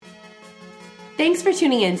Thanks for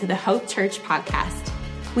tuning in to the Hope Church podcast.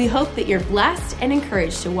 We hope that you're blessed and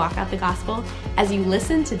encouraged to walk out the gospel as you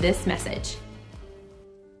listen to this message.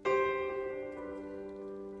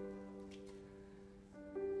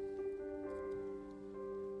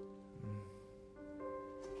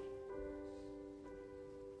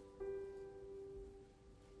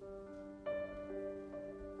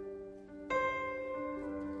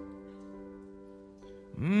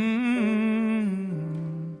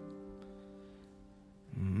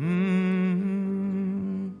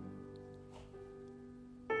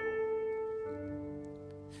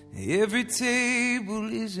 Every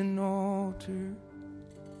table is an altar.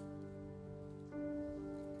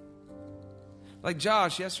 Like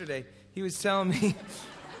Josh yesterday, he was telling me,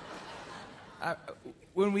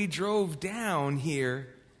 when we drove down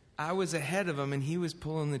here, I was ahead of him and he was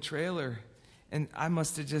pulling the trailer. And I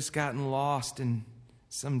must have just gotten lost in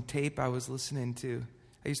some tape I was listening to.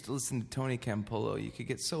 I used to listen to Tony Campolo. You could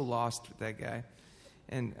get so lost with that guy.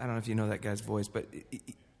 And I don't know if you know that guy's voice, but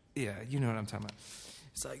yeah, you know what I'm talking about.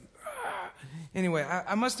 It's like, anyway,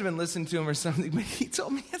 I must have been listening to him or something, but he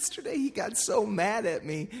told me yesterday he got so mad at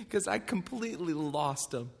me because I completely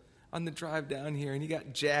lost him on the drive down here, and he got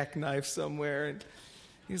jackknifed somewhere. And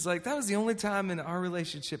he's like, that was the only time in our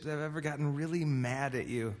relationship that I've ever gotten really mad at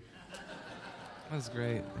you. That was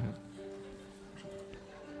great.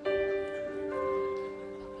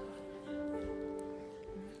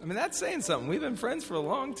 I mean, that's saying something. We've been friends for a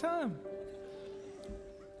long time.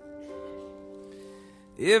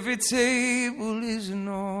 Every table is an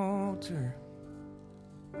altar.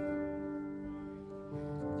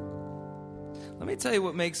 Let me tell you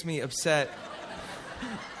what makes me upset.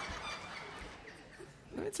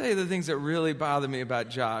 Let me tell you the things that really bother me about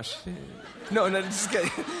Josh. No, just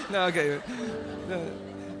kidding. No, okay.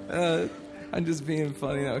 No, I'm just being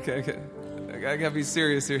funny. No, okay. I gotta be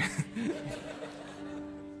serious here.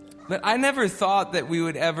 But I never thought that we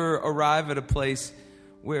would ever arrive at a place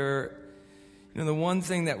where, you know, the one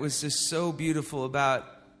thing that was just so beautiful about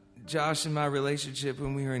Josh and my relationship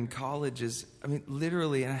when we were in college is, I mean,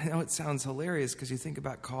 literally, and I know it sounds hilarious because you think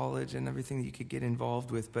about college and everything that you could get involved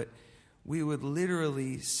with, but we would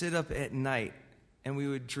literally sit up at night and we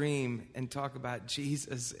would dream and talk about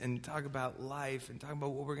Jesus and talk about life and talk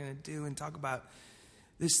about what we're going to do and talk about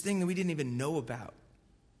this thing that we didn't even know about,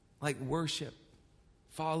 like worship.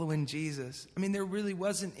 Following Jesus. I mean, there really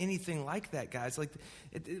wasn't anything like that, guys. Like,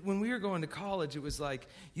 when we were going to college, it was like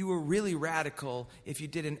you were really radical if you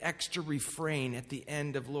did an extra refrain at the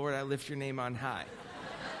end of Lord, I lift your name on high.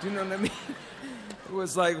 Do you know what I mean? It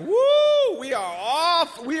was like, woo, we are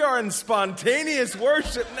off. We are in spontaneous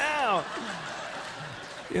worship now.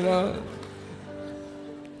 You know?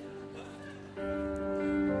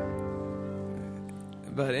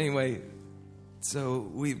 But anyway, so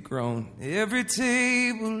we've grown. Every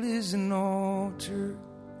table is an altar.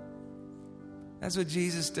 That's what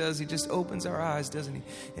Jesus does. He just opens our eyes, doesn't he?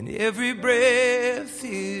 And every breath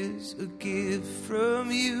is a gift from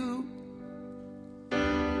you.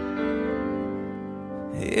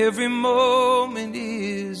 Every moment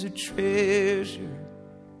is a treasure.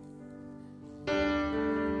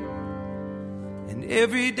 And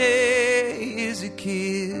every day is a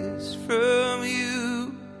kiss from you.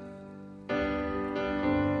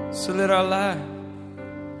 So let our life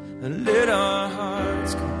and let our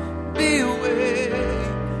hearts come. Be away.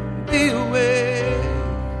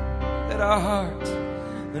 Let our hearts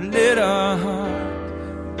and let our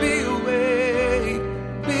heart be away.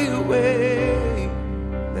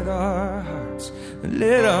 Let our hearts and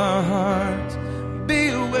let our hearts be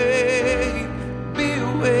away.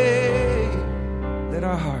 Let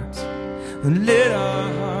our hearts and let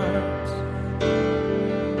our hearts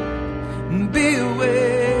be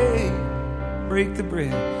away. Break the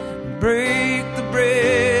bread,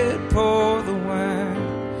 pour the wine,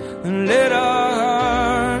 and let our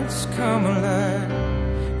hearts come alive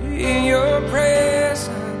in your presence,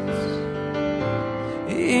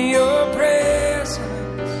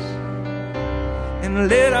 and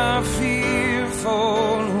let our fear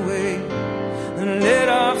fall away, and let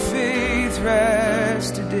our faith rise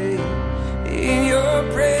today in your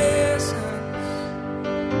presence,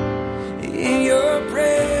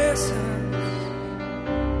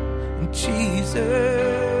 Jesus.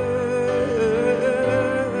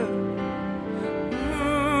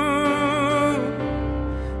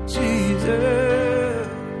 Jesus.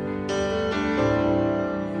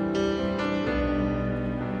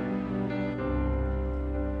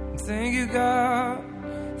 Thank you, God.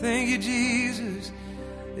 Thank you, Jesus.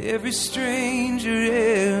 Every stranger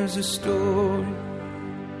has a story.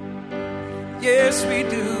 Yes, we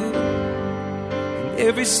do. And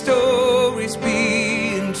Every story's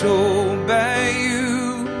being told by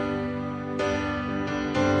you.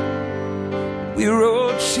 We're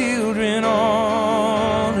all children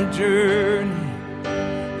on a journey.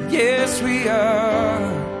 Yes, we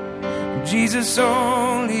are. Jesus,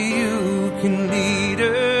 only you can lead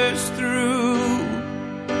us through.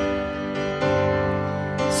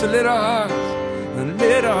 So let our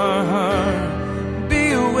heart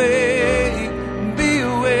be awake, be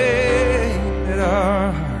awake. Let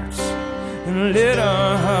our hearts, and let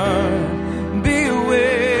our heart be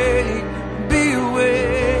awake, be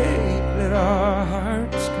awake. Let our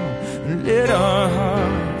hearts, come on, let our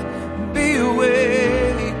hearts be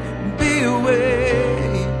awake, be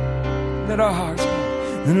awake. Let our hearts, come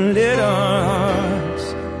on, and let our hearts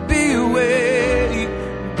be awake,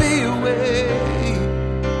 be awake.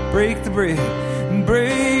 Break the bread,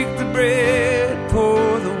 break the bread,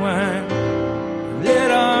 pour the wine. Let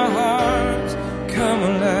our hearts come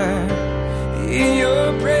alive in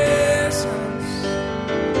your presence,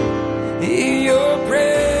 in your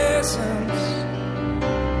presence.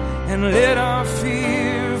 And let our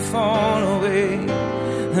fear fall away,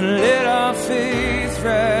 and let our faith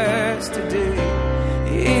rise today.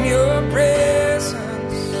 In your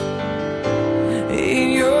presence,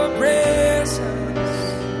 in your presence.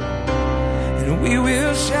 And we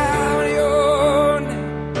will shout your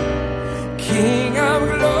name, King of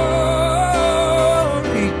glory.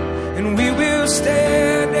 And we will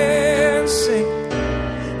stand and sing,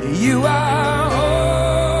 you are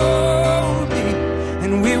holy.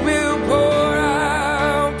 And we will pour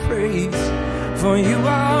out praise, for you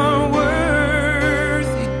are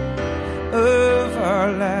worthy of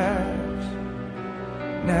our lives,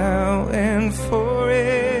 now and forever.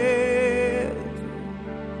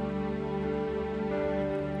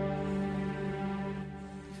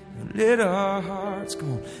 Let our hearts,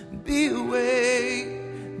 come on, be awake,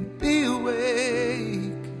 be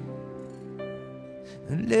awake.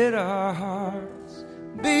 And let our hearts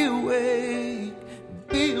be awake,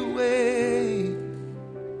 be awake.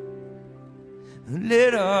 And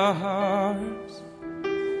let our hearts,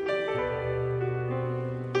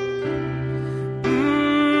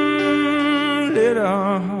 let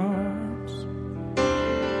our hearts.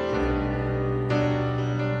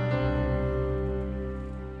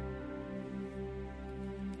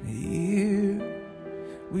 Here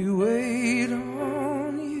we wait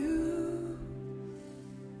on you.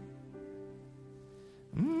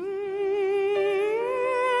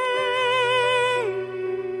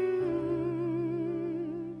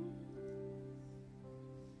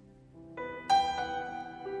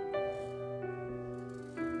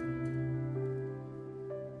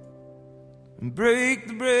 Break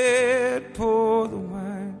the bread, pour the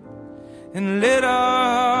wine, and let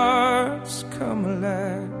our hearts come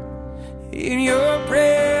alive in your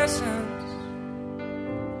presence,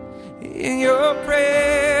 in your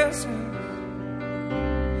presence.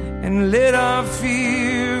 And let our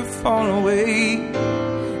fear fall away,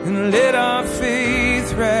 and let our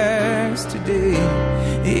faith rise today.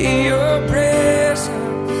 In your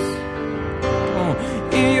presence, oh,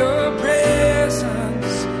 in your presence.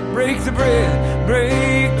 Break the bread,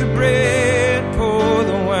 break the bread, pour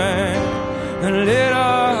the wine, and let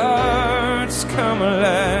our hearts come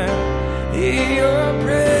alive. In your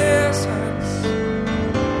presence,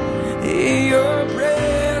 in your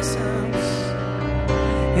presence.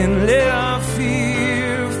 And let our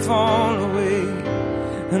fear fall away,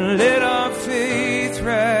 and let our faith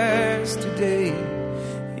rise today.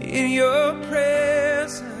 In your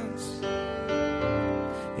presence,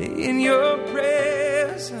 in your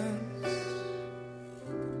presence,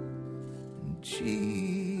 Jesus.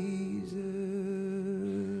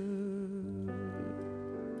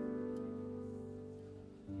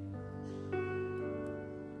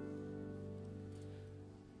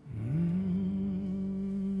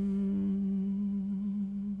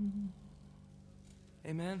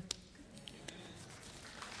 Amen.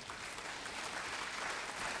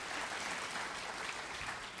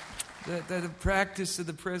 The practice of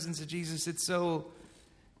the presence of Jesus, it's so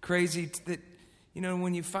crazy that, you know,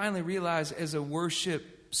 when you finally realize as a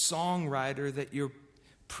worship songwriter that your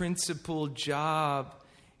principal job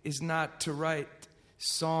is not to write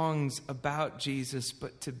songs about Jesus,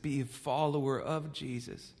 but to be a follower of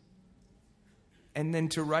Jesus. And then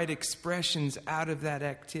to write expressions out of that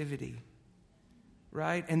activity.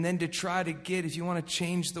 Right? And then to try to get, if you want to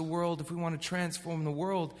change the world, if we want to transform the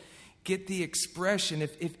world, get the expression.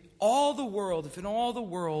 If in all the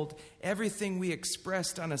world, everything we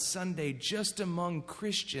expressed on a Sunday just among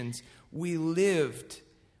Christians, we lived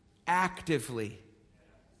actively,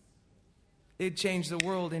 it'd change the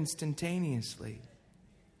world instantaneously.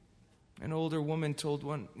 An older woman told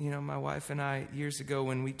my wife and I years ago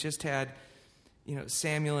when we just had,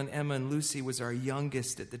 Samuel and Emma, and Lucy was our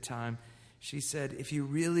youngest at the time. She said, if you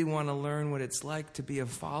really want to learn what it's like to be a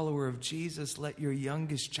follower of Jesus, let your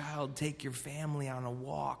youngest child take your family on a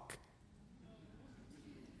walk.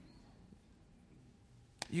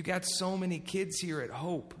 You got so many kids here at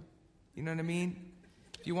Hope. You know what I mean?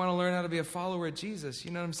 If you want to learn how to be a follower of Jesus,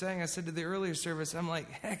 you know what I'm saying? I said to the earlier service, I'm like,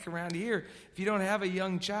 heck, around here, if you don't have a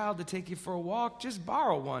young child to take you for a walk, just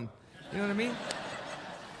borrow one. You know what I mean?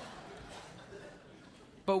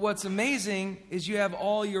 But what's amazing is you have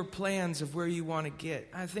all your plans of where you want to get.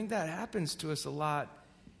 I think that happens to us a lot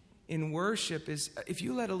in worship, is if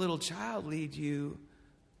you let a little child lead you,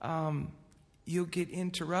 you'll get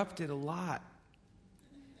interrupted a lot.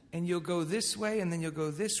 And you'll go this way, and then you'll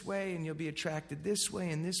go this way, and you'll be attracted this way,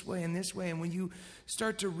 and this way, and this way. And when you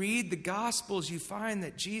start to read the Gospels, you find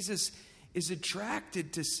that Jesus is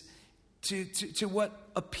attracted to what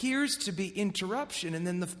appears to be interruption. And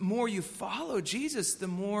then the more you follow Jesus, the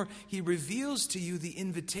more he reveals to you the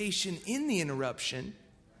invitation in the interruption.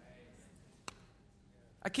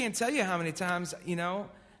 I can't tell you how many times,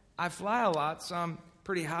 I fly a lot, so I'm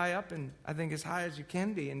pretty high up, and I think as high as you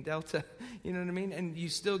can be in Delta, you know what I mean? And you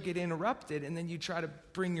still get interrupted, and then you try to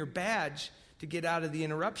bring your badge to get out of the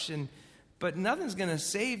interruption. But nothing's going to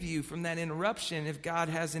save you from that interruption if God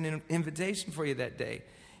has an invitation for you that day,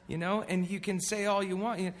 And you can say all you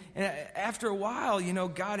want. And after a while,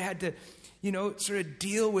 God had to, sort of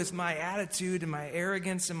deal with my attitude and my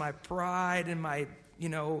arrogance and my pride and my,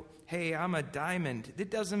 hey, I'm a diamond. It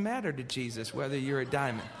doesn't matter to Jesus whether you're a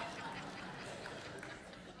diamond.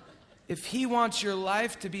 If he wants your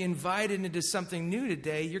life to be invited into something new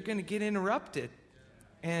today, you're going to get interrupted.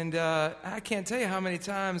 And I can't tell you how many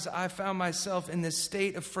times I found myself in this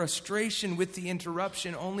state of frustration with the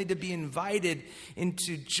interruption, only to be invited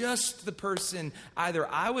into just the person either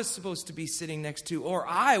I was supposed to be sitting next to, or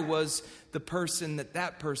I was the person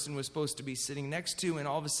that person was supposed to be sitting next to. And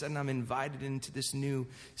all of a sudden I'm invited into this new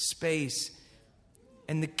space.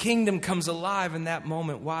 And the kingdom comes alive in that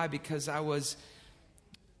moment. Why? Because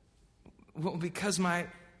because my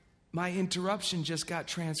interruption just got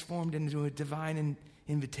transformed into a divine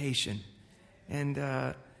invitation. And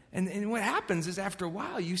what happens is after a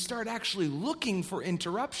while, you start actually looking for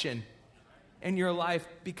interruption in your life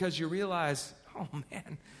because you realize, oh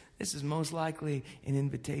man, this is most likely an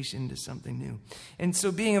invitation to something new. And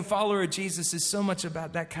so being a follower of Jesus is so much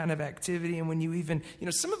about that kind of activity. And when you even,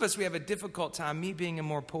 some of us, we have a difficult time. Me being a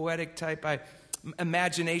more poetic type,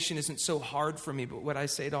 imagination isn't so hard for me, but what I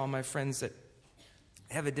say to all my friends that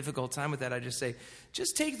have a difficult time with that, I just say,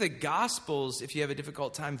 just take the Gospels. If you have a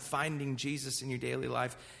difficult time finding Jesus in your daily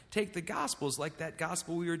life, take the Gospels, like that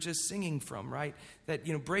gospel we were just singing from, right? That,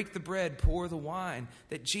 break the bread, pour the wine.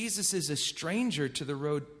 That Jesus is a stranger to the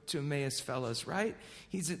road to Emmaus, fellas, right?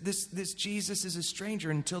 This Jesus is a stranger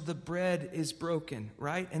until the bread is broken,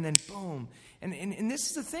 right? And then boom. And this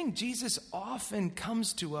is the thing. Jesus often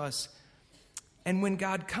comes to us. And when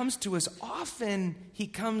God comes to us, often he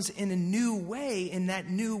comes in a new way, and that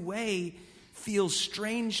new way feels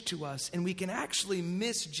strange to us. And we can actually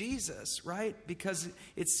miss Jesus, right? Because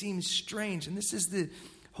it seems strange. And this is the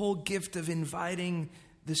whole gift of inviting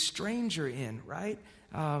the stranger in, right?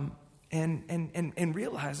 And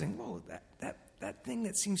realizing, whoa, that thing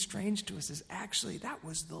that seems strange to us is actually, that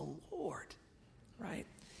was the Lord, right?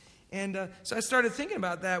 And so I started thinking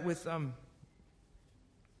about that with...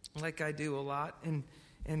 like I do a lot,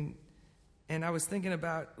 and I was thinking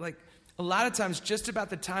about, like, a lot of times just about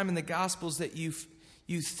the time in the Gospels that you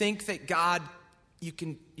think that God, you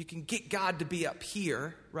can get God to be up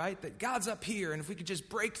here, right? That God's up here, and if we could just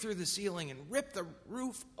break through the ceiling and rip the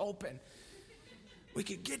roof open, we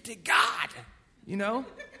could get to God,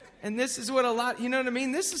 And this is what a lot, you know what I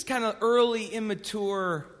mean? This is kind of early,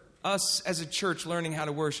 immature us as a church learning how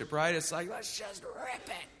to worship, right? It's like, let's just rip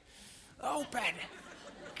it open.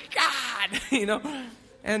 God,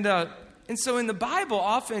 and so in the Bible,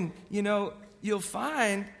 often, you'll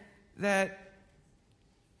find that,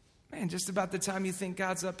 man, just about the time you think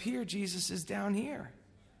God's up here, Jesus is down here.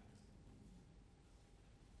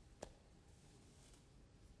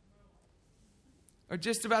 Or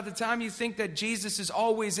just about the time you think that Jesus is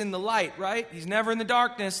always in the light, right? He's never in the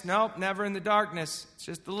darkness. Nope, never in the darkness. It's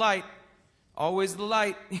just the light. Always the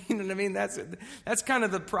light. You know what I mean? That's kind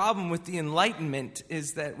of the problem with the Enlightenment,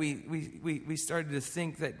 is that we started to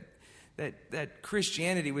think that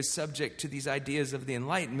Christianity was subject to these ideas of the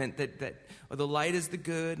Enlightenment, that the light is the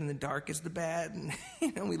good and the dark is the bad,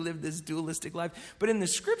 and we live this dualistic life. But in the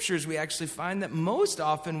Scriptures, we actually find that most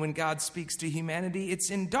often when God speaks to humanity,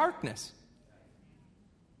 it's in darkness.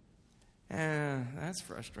 That's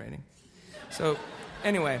frustrating. So,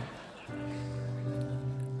 anyway.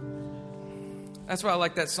 That's why I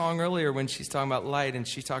like that song earlier when she's talking about light and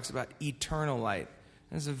she talks about eternal light.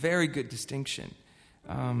 That's a very good distinction.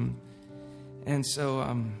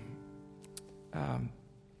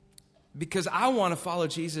 Because I want to follow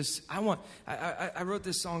Jesus, I wrote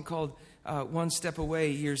this song called One Step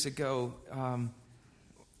Away years ago.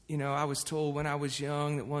 I was told when I was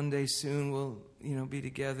young that one day soon we'll, be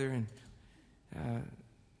together. And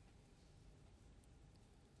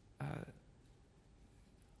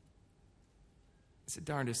it's the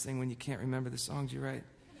darndest thing when you can't remember the songs you write.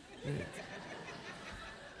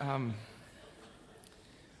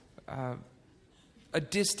 A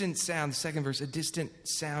distant sound, the second verse, a distant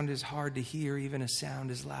sound is hard to hear, even a sound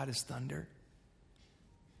as loud as thunder.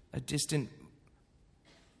 A distant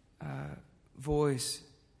voice,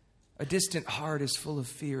 a distant heart is full of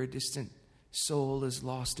fear, a distant soul has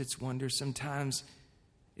lost its wonder. Sometimes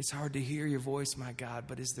it's hard to hear your voice, my God,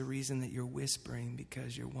 but it's the reason that you're whispering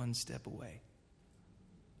because you're one step away.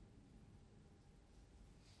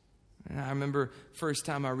 And I remember first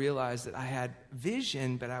time I realized that I had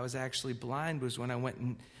vision, but I was actually blind, was when I went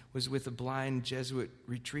and was with a blind Jesuit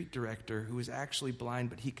retreat director who was actually blind,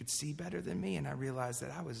 but he could see better than me. And I realized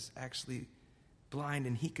that I was actually blind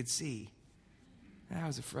and he could see. And that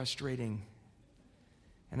was frustrating.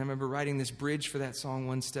 And I remember writing this bridge for that song,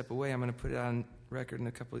 One Step Away. I'm going to put it on record in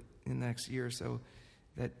the next year or so.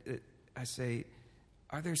 That I say,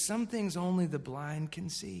 are there some things only the blind can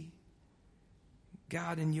see?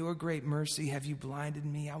 God, in your great mercy, have you blinded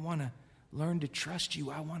me? I want to learn to trust you.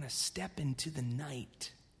 I want to step into the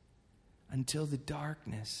night until the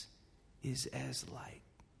darkness is as light.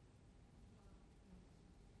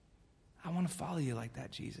 I want to follow you like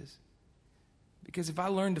that, Jesus. Because if I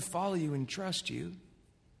learn to follow you and trust you,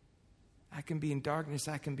 I can be in darkness,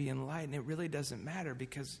 I can be in light, and it really doesn't matter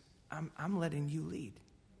because I'm letting you lead.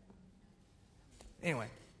 Anyway,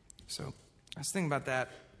 so I was thinking about that.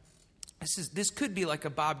 This could be like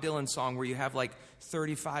a Bob Dylan song where you have like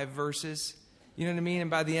 35 verses. You know what I mean?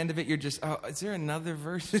 And by the end of it, you're just, is there another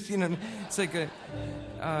verse? It's like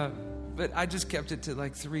but I just kept it to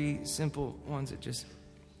like 3 simple ones that just,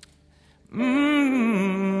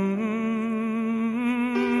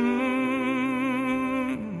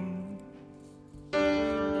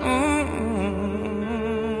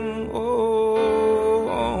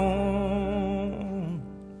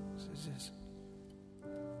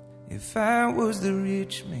 If I was the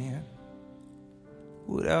rich man,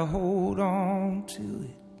 would I hold on to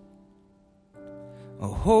it? Or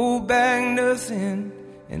hold back nothing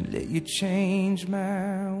and let you change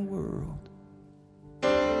my world?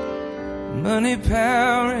 Money,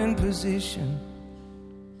 power, and position,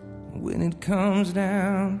 when it comes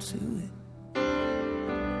down to it,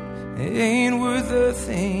 it ain't worth a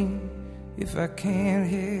thing if I can't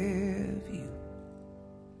have you.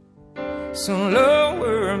 So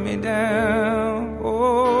lower me down,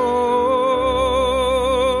 oh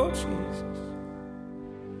Jesus,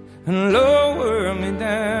 and lower me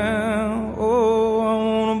down, oh I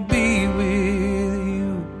wanna be with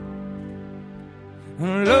you,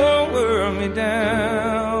 and lower me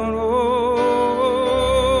down, oh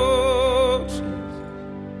Jesus,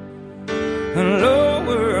 and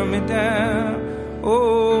lower me down,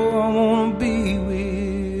 oh I wanna be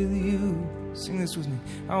with you. Sing this with me.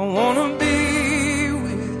 I wanna be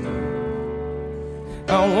with you. I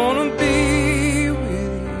wanna be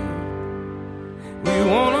with you. We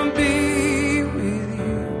wanna be with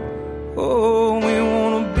you. Oh, we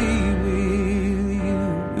wanna be with you.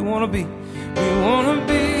 We wanna be with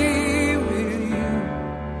you.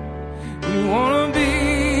 We wanna be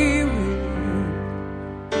with you.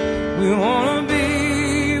 We wanna be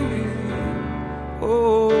with you.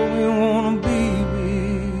 Oh, we wanna be with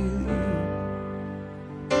you.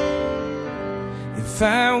 If I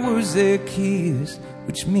was Zacchaeus,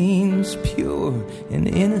 which means pure and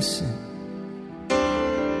innocent,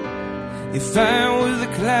 if I was the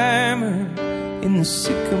climber in the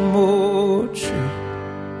sycamore tree,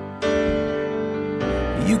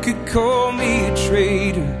 you could call me a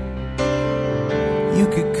traitor, you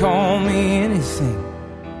could call me anything,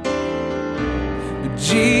 but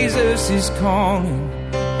Jesus is calling,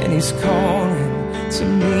 and he's calling to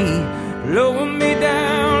me. Lower me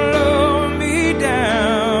down, lower me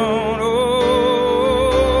down, oh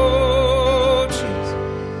Jesus,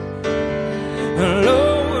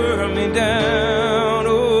 lower me down,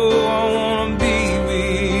 oh I wanna be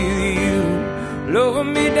with you. Lower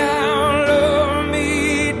me down,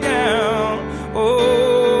 oh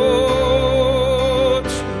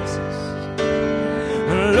Jesus,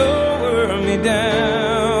 lower me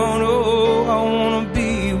down, oh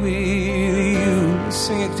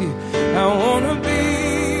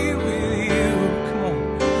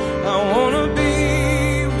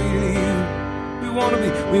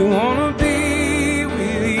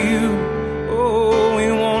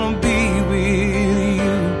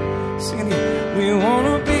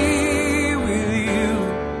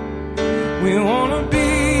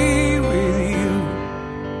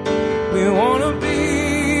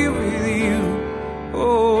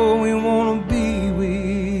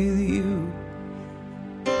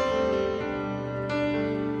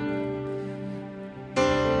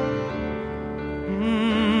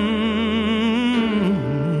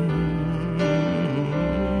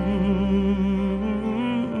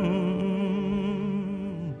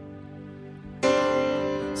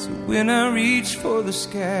when I reach for the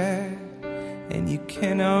sky and you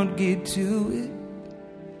cannot get to it.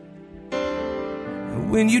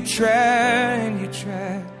 When you try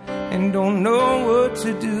and don't know what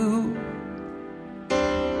to do.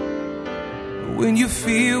 When you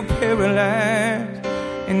feel paralyzed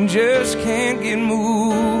and just can't get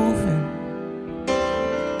moving,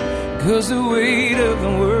 'cause the weight of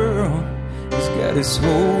the world has got its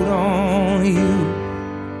hold on you.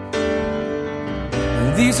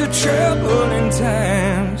 These are troubling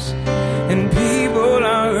times and people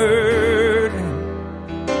are hurting.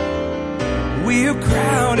 We are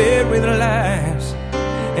crowded with lies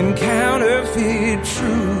and counterfeit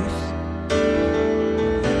truth,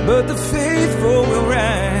 but the faithful will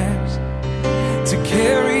rise to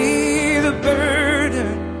carry the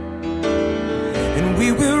burden, and we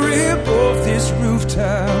will rip off this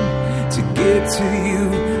rooftop to get to you.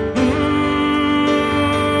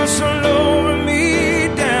 So lower me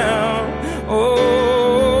down, oh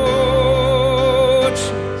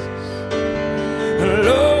Jesus,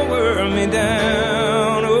 lower me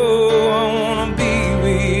down. Oh, I wanna be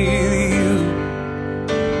with you.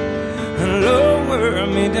 Lower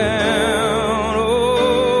me down,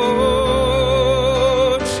 oh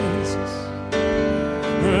Jesus,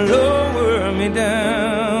 lower me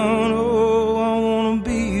down. Oh, I wanna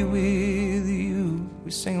be with you. We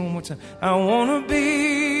sing one more time. I wanna be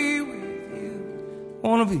with you. We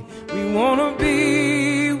wanna be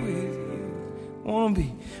with you.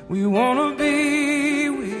 We wanna be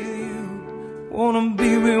with you. We wanna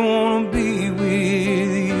be with you. We wanna be with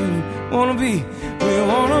you. We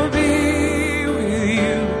wanna be with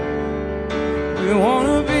you.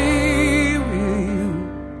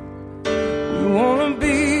 We wanna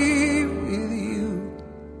be with you.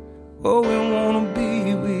 Oh, we wanna be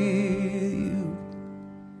with you.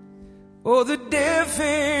 Oh, the deaf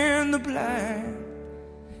and the blind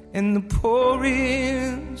and the poor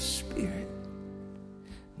in spirit,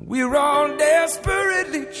 we're all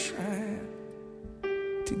desperately trying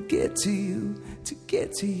to get to you, to get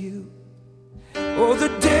to you. Oh,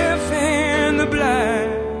 the deaf and the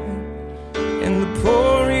blind and the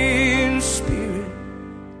poor in spirit,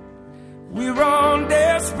 we're all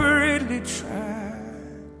desperately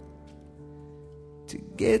trying to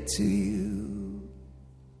get to you.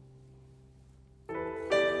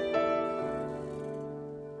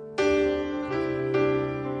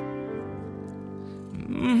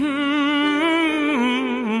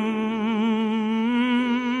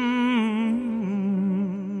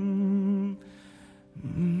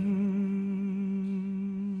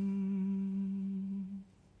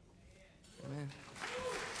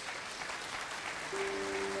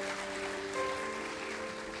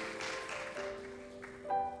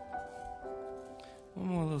 One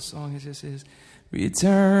more little song. It just says,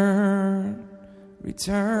 return,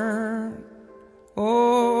 return,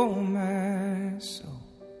 oh my soul,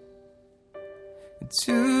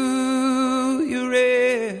 to your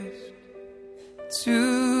rest, to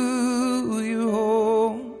your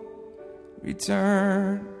home.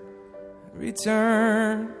 Return,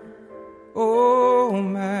 return, oh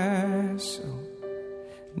my soul.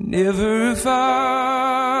 Never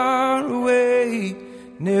far away,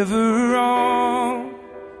 never on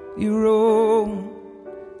your own.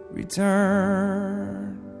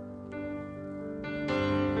 Return.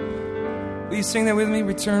 Will you sing that with me?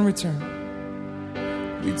 Return, return.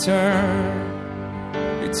 Return,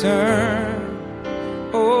 return,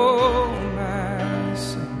 oh my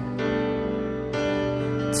soul,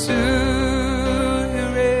 to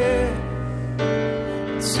your rest,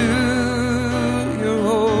 to your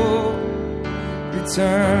hope.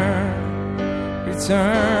 Return,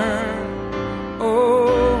 return,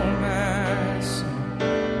 oh my soul.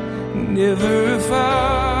 Never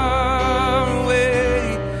far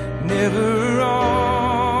away, never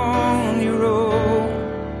on your own.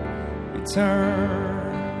 Return.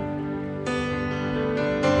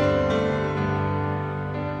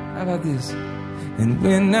 How about this? And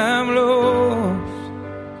when I'm lost,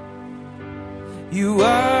 you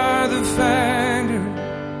are the finder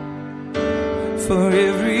for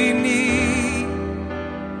every need.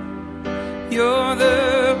 You're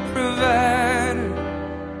the provider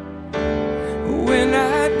when I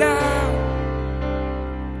doubt.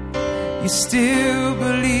 You still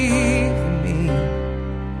believe in me.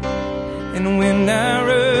 And when I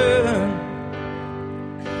run,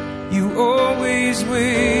 you always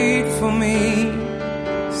wait for me.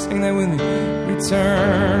 Sing that with me.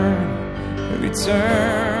 Return,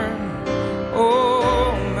 return,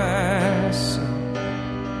 oh my soul,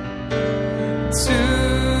 to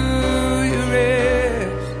your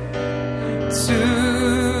rest, to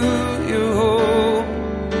your hope.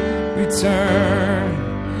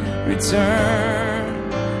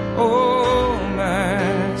 return, oh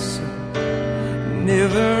my soul.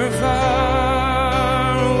 Never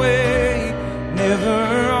far away,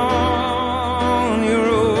 never on your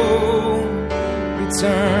own.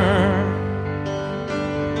 Return.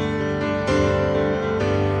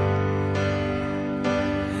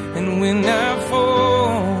 And when I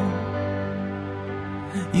fall,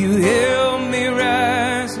 you help me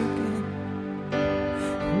rise again.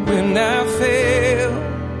 When I fail,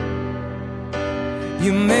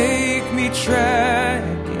 you make me try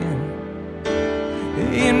again.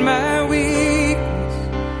 In my weakness,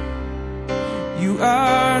 you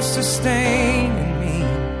are sustaining me.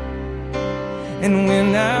 And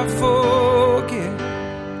when I forget,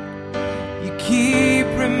 you keep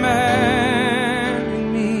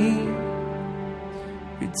reminding me.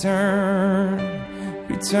 Return,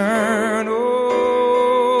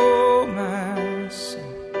 oh my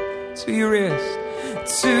soul, to your rest,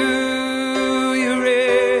 to your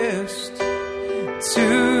rest, to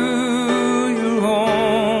your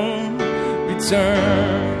home.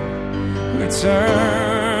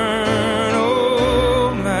 Return,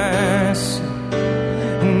 oh my soul,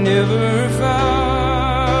 never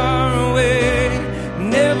far away,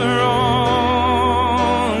 never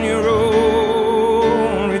on your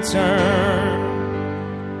own. Return.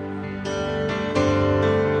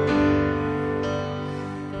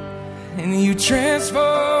 And you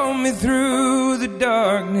transform me through the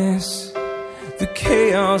darkness, the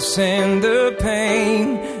chaos and the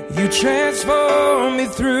pain. You transform me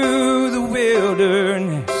through the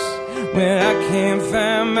wilderness when I can't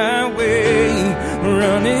find my way,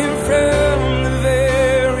 running from the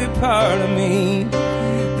very part of me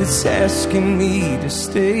that's asking me to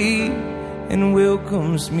stay and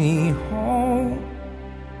welcomes me home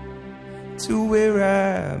to where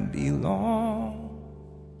I belong.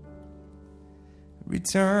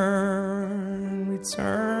 Return,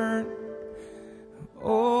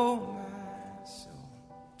 oh my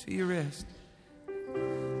soul, to your rest,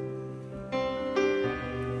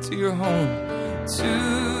 to your home,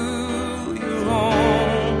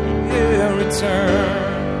 yeah,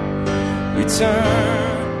 return,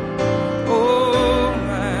 oh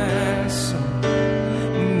my soul,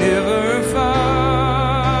 never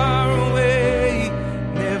far away,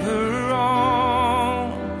 never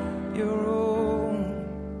on your own.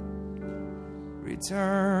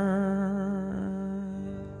 Return.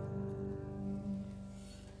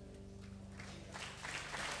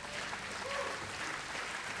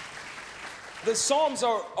 The Psalms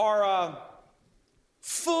are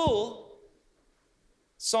full.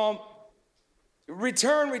 Psalm,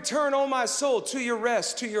 return, oh my soul, to your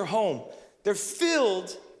rest, to your home. They're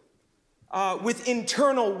filled with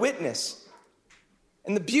internal witness.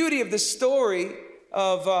 And the beauty of the story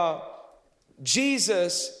of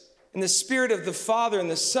Jesus and the Spirit of the Father and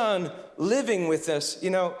the Son living with us,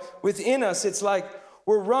 within us, it's like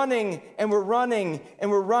we're running and we're running and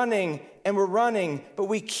we're running and we're running, but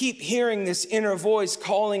we keep hearing this inner voice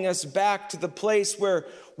calling us back to the place where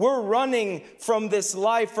we're running from this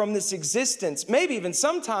life, from this existence, maybe even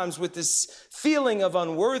sometimes with this feeling of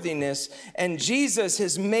unworthiness, and Jesus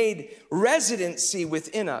has made residency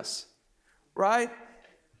within us, right?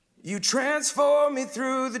 You transform me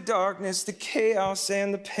through the darkness, the chaos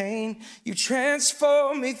and the pain. You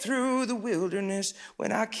transform me through the wilderness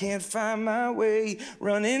when I can't find my way,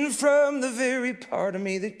 running from the very part of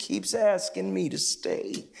me that keeps asking me to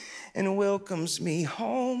stay and welcomes me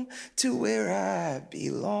home to where I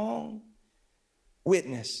belong.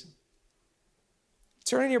 Witness.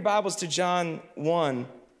 Turn in your Bibles to John 1,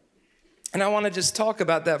 and I want to just talk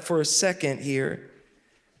about that for a second here.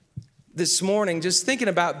 This morning, just thinking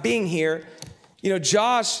about being here,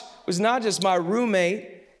 Josh was not just my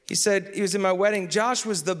roommate. He said he was in my wedding. Josh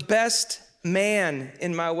was the best man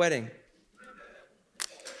in my wedding.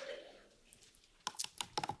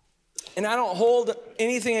 And I don't hold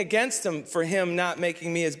anything against him for him not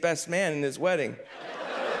making me his best man in his wedding.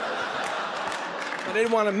 I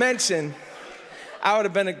didn't want to mention I would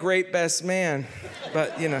have been a great best man,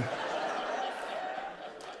 but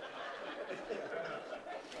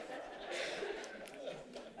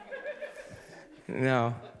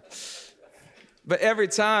No. But every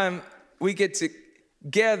time we get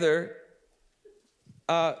together,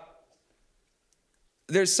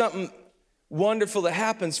 there's something wonderful that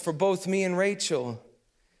happens for both me and Rachel.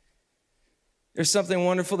 There's something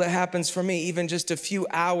wonderful that happens for me, even just a few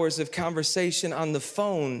hours of conversation on the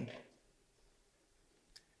phone.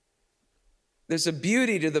 There's a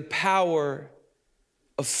beauty to the power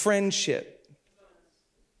of friendship.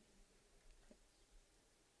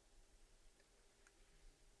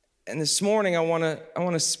 And this morning, I want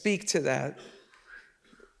to speak to that.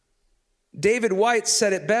 David White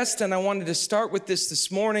said it best, and I wanted to start with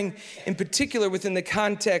this morning, in particular within the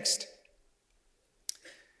context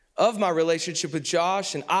of my relationship with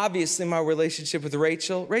Josh and obviously my relationship with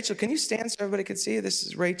Rachel. Rachel, can you stand so everybody can see you? This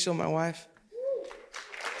is Rachel, my wife.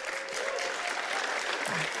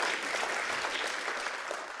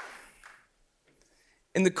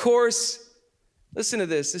 In the course, listen to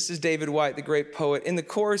this. This is David White, the great poet. In the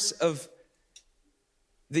course of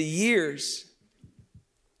the years,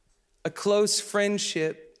 a close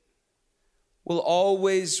friendship will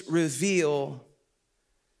always reveal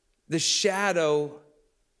the shadow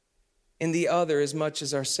in the other as much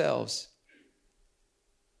as ourselves.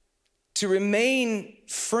 To remain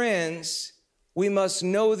friends, we must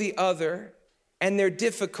know the other and their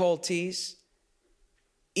difficulties,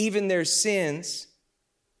 even their sins.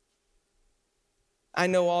 I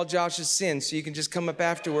know all Josh's sins, so you can just come up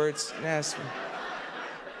afterwards and ask me.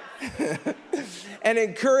 And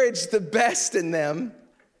encourage the best in them.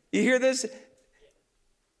 You hear this?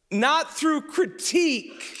 Not through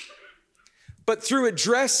critique, but through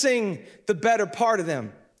addressing the better part of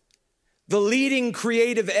them, the leading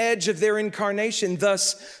creative edge of their incarnation,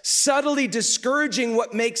 thus subtly discouraging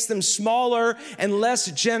what makes them smaller and less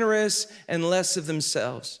generous and less of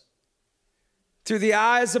themselves. Through the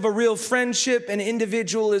eyes of a real friendship, an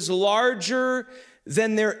individual is larger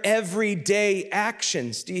than their everyday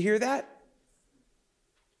actions. Do you hear that?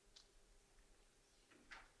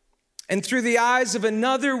 And through the eyes of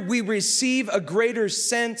another, we receive a greater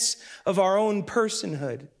sense of our own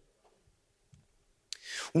personhood.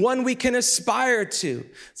 One we can aspire to,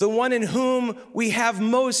 the one in whom we have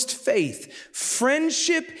most faith.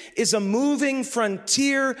 Friendship is a moving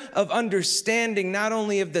frontier of understanding, not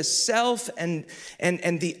only of the self and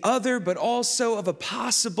the other, but also of a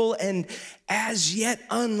possible and as yet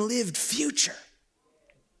unlived future.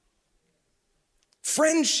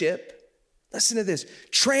 Friendship, listen to this,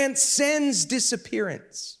 transcends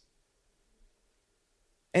disappearance.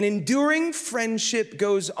 An enduring friendship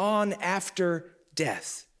goes on after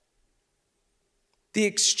death. The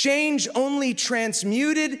exchange only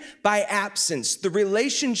transmuted by absence, the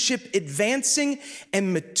relationship advancing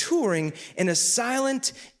and maturing in a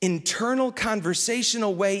silent, internal,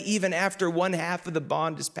 conversational way even after one half of the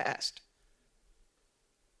bond is passed.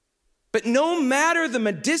 But no matter the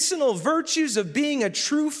medicinal virtues of being a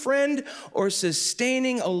true friend or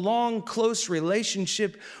sustaining a long, close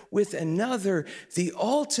relationship with another, the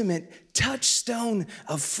ultimate touchstone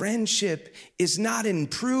of friendship is not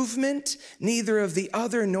improvement, neither of the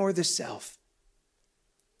other nor the self.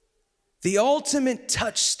 The ultimate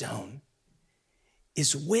touchstone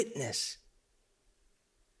is witness.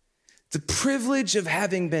 The privilege of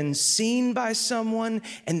having been seen by someone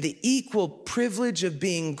and the equal privilege of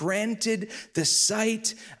being granted the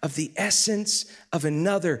sight of the essence of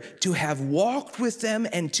another, to have walked with them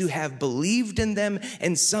and to have believed in them,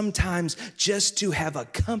 and sometimes just to have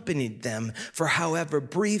accompanied them for however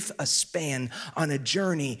brief a span on a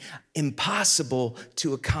journey impossible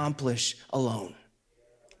to accomplish alone.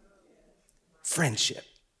 Friendship.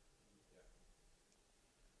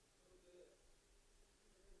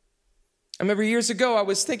 I remember years ago, I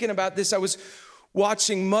was thinking about this. I was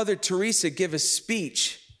watching Mother Teresa give a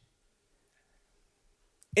speech.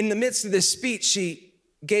 In the midst of this speech, she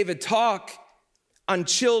gave a talk on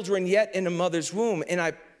children yet in a mother's womb. And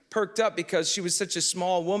I perked up because she was such a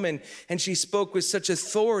small woman and she spoke with such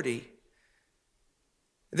authority.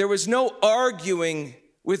 There was no arguing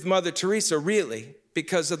with Mother Teresa, really,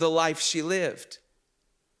 because of the life she lived.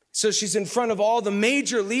 So she's in front of all the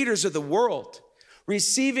major leaders of the world,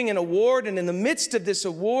 receiving an award, and in the midst of this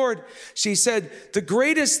award, she said, the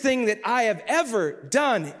greatest thing that I have ever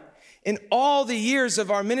done in all the years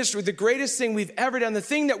of our ministry, the greatest thing we've ever done, the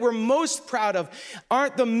thing that we're most proud of,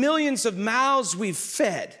 aren't the millions of mouths we've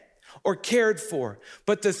fed or cared for,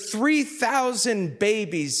 but the 3,000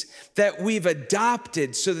 babies that we've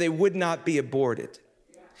adopted so they would not be aborted.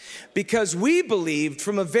 Because we believed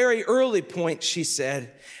from a very early point, she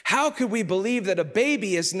said, how could we believe that a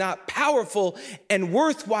baby is not powerful and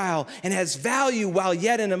worthwhile and has value while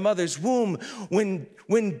yet in a mother's womb when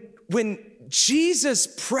Jesus'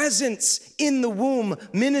 presence in the womb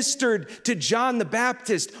ministered to John the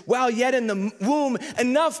Baptist while yet in the womb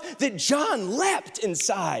enough that John leapt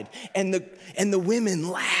inside and the women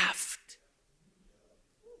laughed.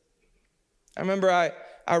 I remember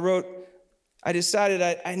I decided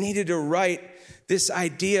I needed to write this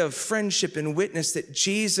idea of friendship and witness that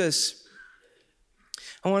Jesus,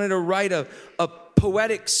 I wanted to write a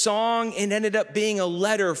poetic song. It ended up being a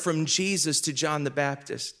letter from Jesus to John the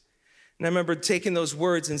Baptist. And I remember taking those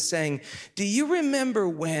words and saying, do you remember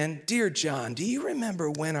when, dear John, do you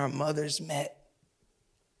remember when our mothers met?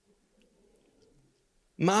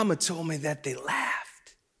 Mama told me that they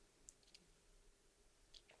laughed.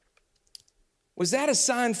 Was that a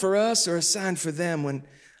sign for us or a sign for them when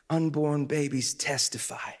unborn babies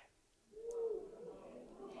testify?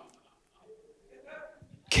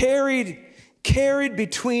 Carried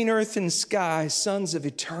between earth and sky, sons of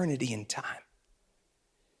eternity and time.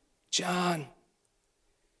 John,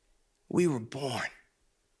 we were born.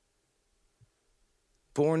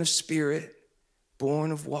 Born of spirit,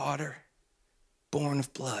 born of water, born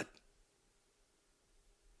of blood.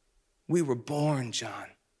 We were born, John.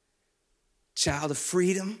 Child of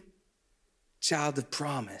freedom, child of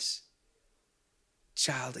promise,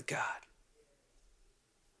 child of God.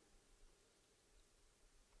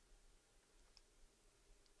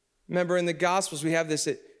 Remember in the Gospels, we have this,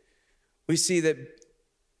 we see that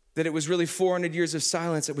it was really 400 years of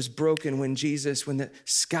silence that was broken when the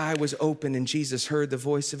sky was open and Jesus heard the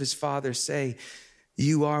voice of his Father say,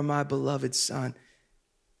 you are my beloved Son.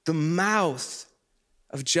 The mouth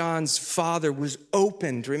of John's father was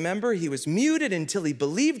opened. Remember, he was muted until he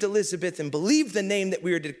believed Elizabeth and believed the name that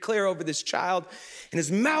we were to declare over this child. And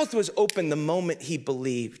his mouth was open the moment he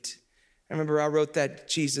believed. I remember I wrote that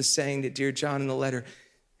Jesus saying to dear John in the letter,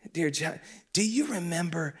 dear John, do you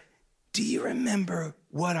remember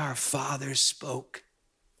what our fathers spoke?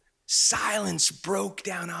 Silence broke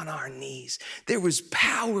down on our knees. There was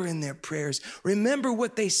power in their prayers. Remember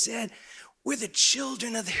what they said? We're the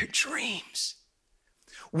children of their dreams.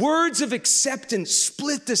 Words of acceptance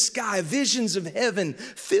split the sky. Visions of heaven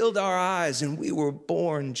filled our eyes, and we were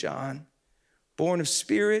born, John. Born of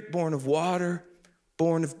spirit, born of water,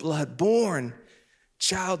 born of blood, born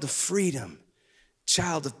child of freedom,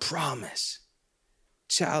 child of promise,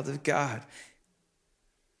 child of God.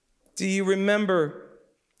 Do you remember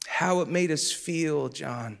how it made us feel,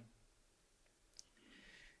 John,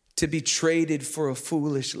 to be traded for a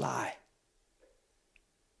foolish lie?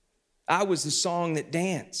 I was the song that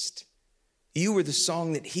danced. You were the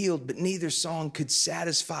song that healed, but neither song could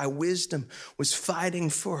satisfy. Wisdom was fighting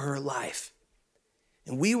for her life.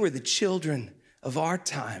 And we were the children of our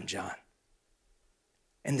time, John.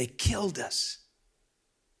 And they killed us.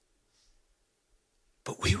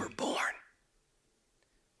 But we were born.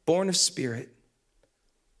 Born of spirit,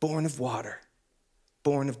 born of water,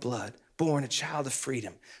 born of blood, born a child of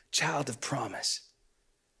freedom, child of promise,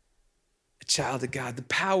 a child of God. The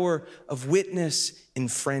power of witness in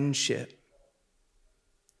friendship.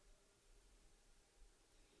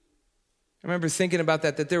 I remember thinking about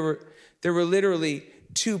that there were literally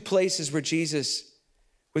two places where Jesus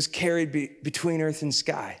was carried between earth and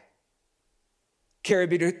sky. Carried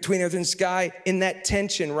between earth and sky in that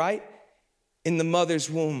tension, right? In the mother's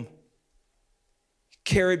womb.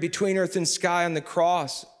 Carried between earth and sky on the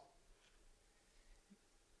cross.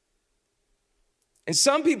 And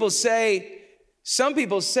some people say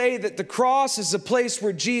that the cross is a place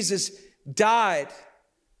where Jesus died.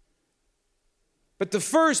 But the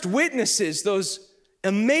first witnesses, those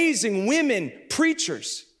amazing women,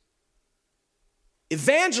 preachers,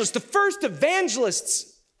 evangelists, the first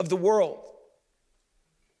evangelists of the world,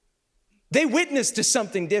 they witnessed to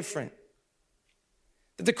something different.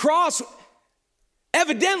 That the cross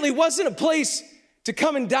evidently wasn't a place to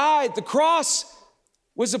come and die. The cross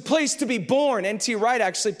was a place to be born. N.T. Wright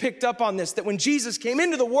actually picked up on this, that when Jesus came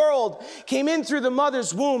into the world, came in through the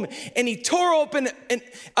mother's womb, and he tore open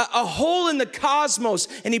a hole in the cosmos,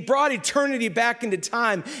 and he brought eternity back into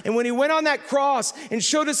time. And when he went on that cross and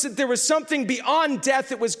showed us that there was something beyond death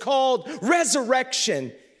that was called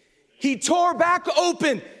resurrection, he tore back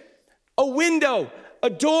open a window, a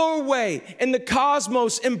doorway in the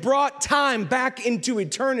cosmos, and brought time back into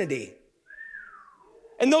eternity.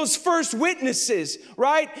 And those first witnesses,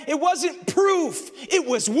 right? It wasn't proof, it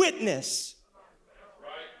was witness.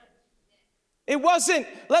 It wasn't,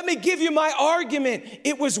 let me give you my argument.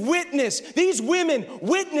 It was witness. These women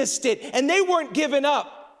witnessed it, and they weren't giving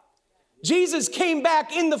up. Jesus came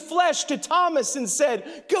back in the flesh to Thomas and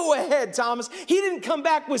said, go ahead, Thomas. He didn't come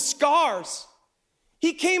back with scars.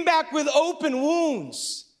 He came back with open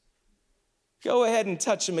wounds. Go ahead and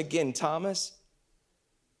touch him again, Thomas.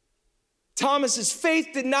 Thomas's faith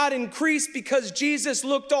did not increase because Jesus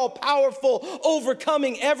looked all powerful,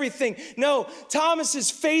 overcoming everything. No, Thomas's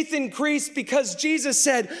faith increased because Jesus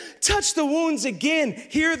said, touch the wounds again.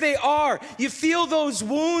 Here they are. You feel those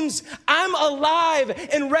wounds? I'm alive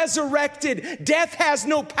and resurrected. Death has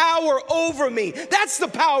no power over me. That's the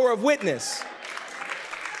power of witness.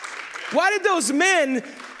 Why did those men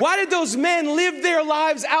Why did those men live their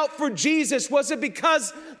lives out for Jesus? Was it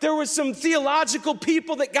because there were some theological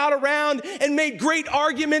people that got around and made great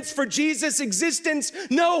arguments for Jesus' existence?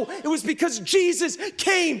 No, it was because Jesus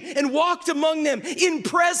came and walked among them in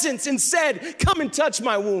presence and said, come and touch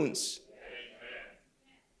my wounds.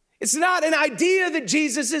 It's not an idea that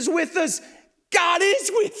Jesus is with us. God is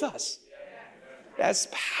with us. That's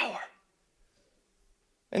power.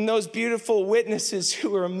 And those beautiful witnesses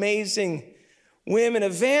who are amazing women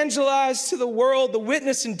evangelized to the world the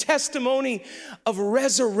witness and testimony of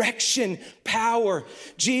resurrection power.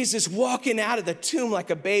 Jesus walking out of the tomb like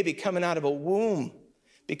a baby coming out of a womb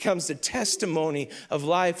becomes the testimony of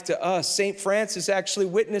life to us. St. Francis actually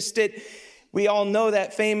witnessed it. We all know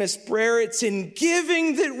that famous prayer. It's in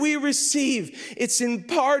giving that we receive. It's in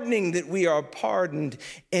pardoning that we are pardoned.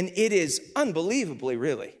 And it is unbelievably,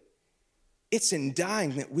 really, it's in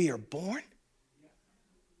dying that we are born.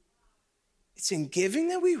 It's in giving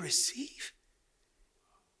that we receive.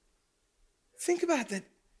 Think about that.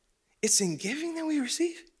 It's in giving that we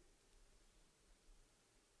receive.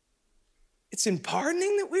 It's in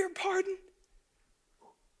pardoning that we are pardoned.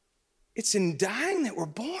 It's in dying that we're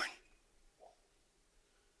born.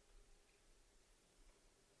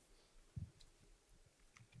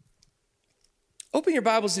 Open your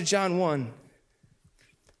Bibles to John 1.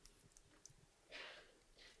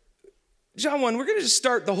 John 1, we're going to just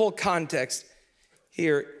start the whole context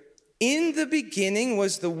here. In the beginning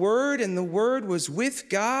was the Word, and the Word was with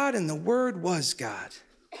God, and the Word was God.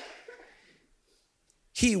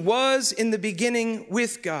 He was in the beginning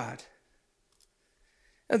with God.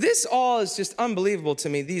 Now, this all is just unbelievable to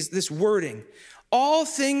me, this wording. All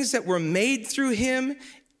things that were made through him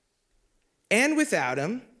and without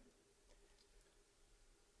him,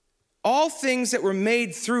 all things that were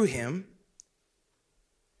made through him,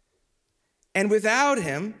 and without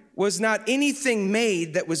him was not anything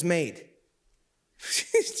made that was made.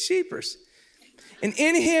 Jeepers. And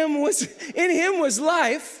in him was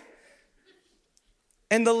life,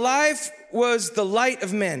 and the life was the light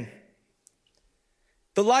of men.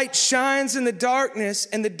 The light shines in the darkness,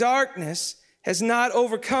 and the darkness has not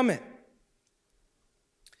overcome it.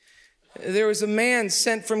 There was a man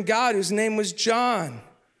sent from God whose name was John.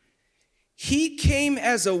 He came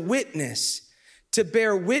as a witness to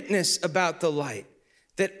bear witness about the light,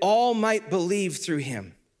 that all might believe through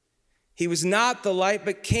him. He was not the light,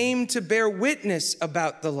 but came to bear witness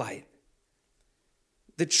about the light.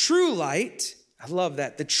 The true light, I love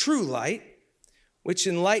that, the true light, which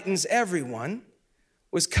enlightens everyone,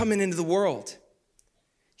 was coming into the world.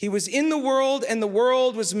 He was in the world, and the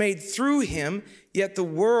world was made through him, yet the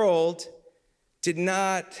world did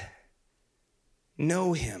not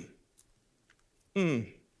know him.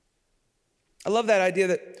 I love that idea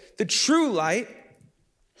that the true light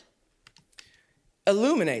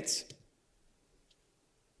illuminates.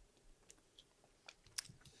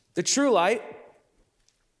 The true light,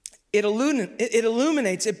 it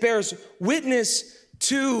illuminates, it bears witness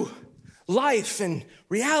to life and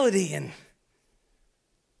reality. And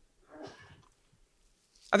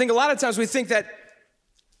I think a lot of times we think that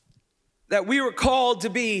we were called to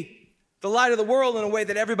be the light of the world in a way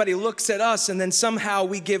that everybody looks at us and then somehow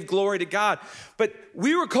we give glory to God. But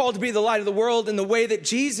we were called to be the light of the world in the way that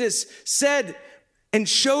Jesus said and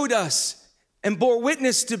showed us and bore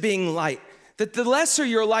witness to being light. That the lesser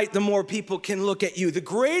your light, the more people can look at you. The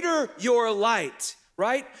greater your light,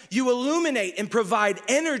 right? You illuminate and provide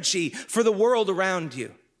energy for the world around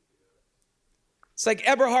you. It's like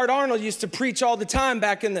Eberhard Arnold used to preach all the time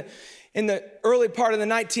back in the early part of the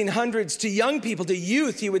 1900s to young people, to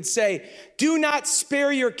youth. He would say, do not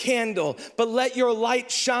spare your candle, but let your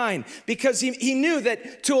light shine. Because he knew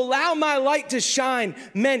that to allow my light to shine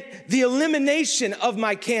meant the elimination of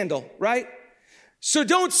my candle, right? So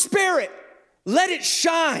don't spare it. Let it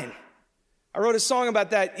shine. I wrote a song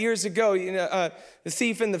about that years ago, The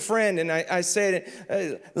Thief and the Friend, and I said,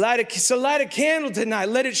 light a candle tonight.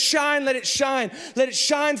 Let it shine, let it shine. Let it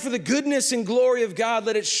shine for the goodness and glory of God.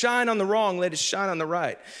 Let it shine on the wrong, let it shine on the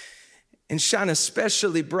right. And shine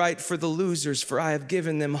especially bright for the losers, for I have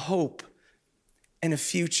given them hope and a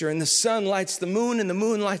future. And the sun lights the moon, and the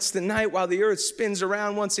moon lights the night, while the earth spins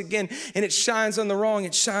around once again, and it shines on the wrong,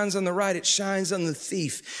 it shines on the right, it shines on the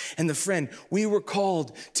thief and the friend. We were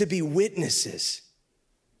called to be witnesses.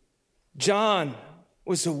 John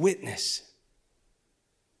was a witness.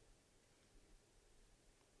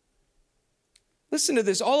 Listen to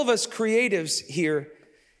this. All of us creatives here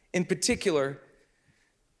in particular,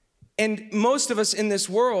 and most of us in this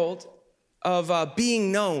world of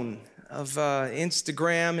being known, of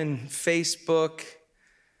Instagram and Facebook.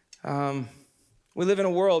 We live in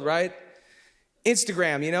a world, right?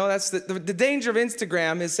 Instagram, that's the danger of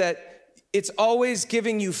Instagram is that it's always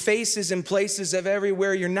giving you faces and places of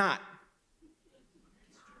everywhere you're not.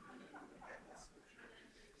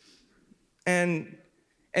 And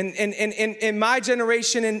in my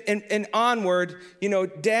generation and onward,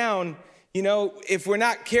 down, if we're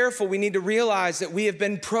not careful, we need to realize that we have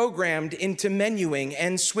been programmed into menuing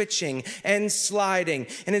and switching and sliding.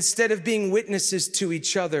 And instead of being witnesses to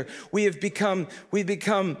each other, we've become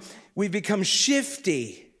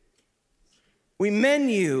shifty. We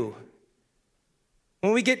menu.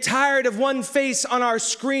 When we get tired of one face on our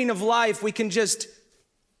screen of life, we can just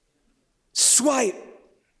swipe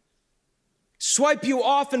you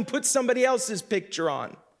off and put somebody else's picture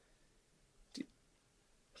on.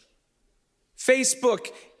 Facebook,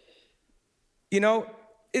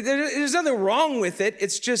 there's nothing wrong with it.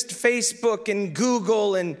 It's just Facebook and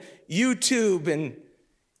Google and YouTube and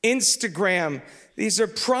Instagram. These are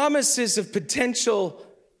promises of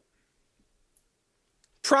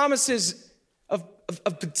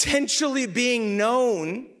potentially being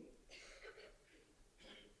known.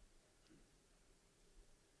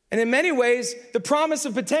 And in many ways, the promise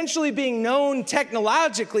of potentially being known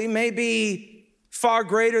technologically may be far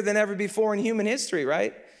greater than ever before in human history,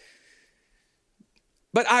 right?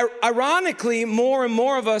 But ironically, more and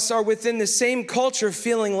more of us are within the same culture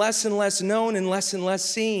feeling less and less known and less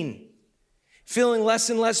seen, feeling less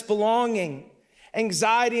and less belonging.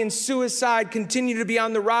 Anxiety and suicide continue to be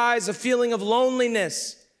on the rise, a feeling of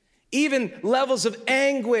loneliness, even levels of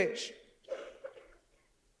anguish.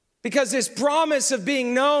 Because this promise of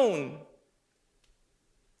being known,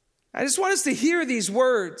 I just want us to hear these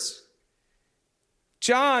words.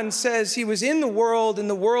 John says he was in the world and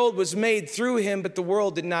the world was made through him, but the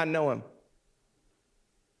world did not know him.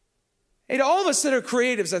 Hey, to all of us that are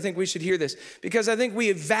creatives, I think we should hear this because I think we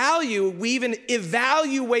even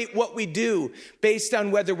evaluate what we do based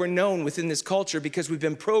on whether we're known within this culture because we've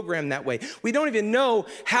been programmed that way. We don't even know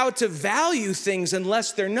how to value things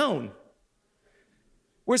unless they're known.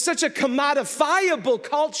 We're such a commodifiable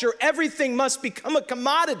culture, everything must become a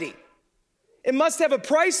commodity. It must have a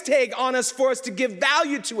price tag on us for us to give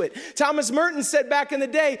value to it. Thomas Merton said back in the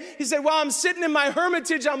day, he said, while I'm sitting in my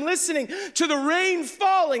hermitage, I'm listening to the rain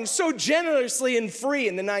falling so generously and free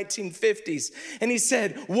in the 1950s. And he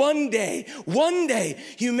said, one day,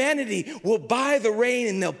 humanity will buy the rain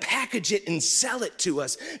and they'll package it and sell it to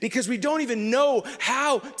us because we don't even know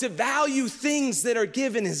how to value things that are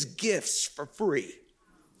given as gifts for free.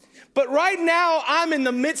 But right now, I'm in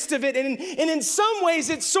the midst of it, and in some ways,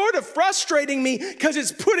 it's sort of frustrating me because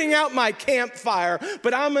it's putting out my campfire,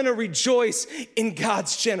 but I'm going to rejoice in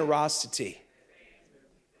God's generosity.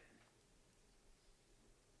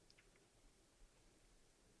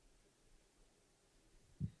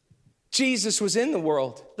 Jesus was in the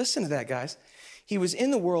world. Listen to that, guys. He was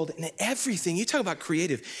in the world, and everything, you talk about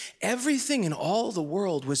creative, everything in all the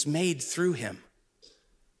world was made through him.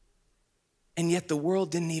 And yet the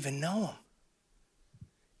world didn't even know him.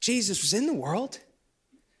 Jesus was in the world.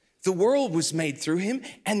 The world was made through him,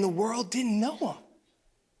 and the world didn't know him.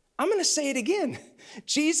 I'm going to say it again.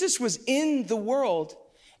 Jesus was in the world,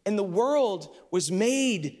 and the world was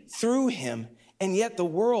made through him, and yet the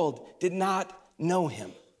world did not know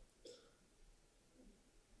him.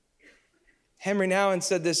 Henry Nouwen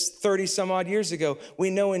said this 30 some odd years ago.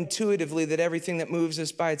 We know intuitively that everything that moves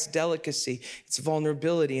us by its delicacy, its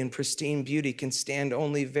vulnerability and pristine beauty can stand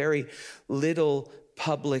only very little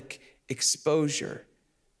public exposure.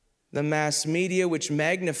 The mass media, which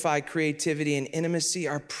magnify creativity and intimacy,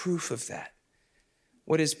 are proof of that.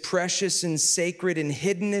 What is precious and sacred and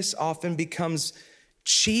hiddenness often becomes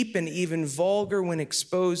cheap and even vulgar when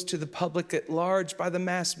exposed to the public at large by the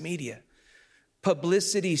mass media.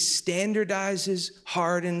 Publicity standardizes,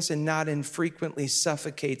 hardens, and not infrequently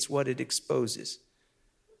suffocates what it exposes.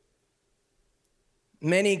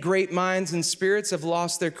 Many great minds and spirits have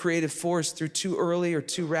lost their creative force through too early or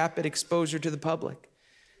too rapid exposure to the public.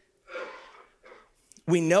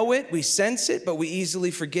 We know it, we sense it, but we easily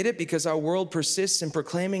forget it because our world persists in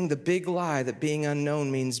proclaiming the big lie that being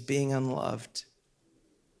unknown means being unloved.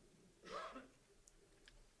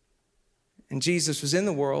 And Jesus was in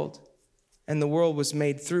the world, and the world was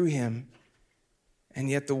made through him, and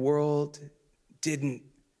yet the world didn't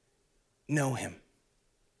know him.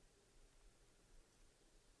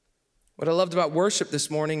 What I loved about worship this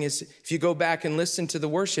morning is if you go back and listen to the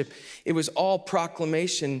worship, it was all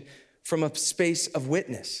proclamation from a space of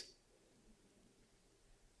witness.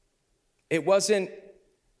 It wasn't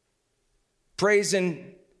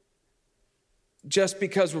praising just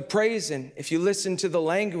because we're praising. If you listen to the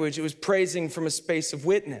language, it was praising from a space of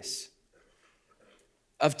witness,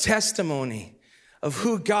 of testimony, of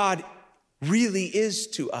who God really is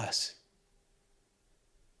to us.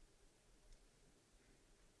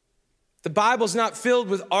 The Bible's not filled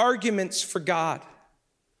with arguments for God.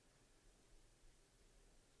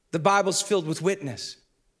 The Bible's filled with witness.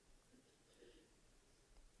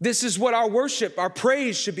 This is what our worship, our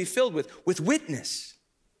praise should be filled with witness.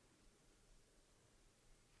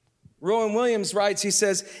 Rowan Williams writes, he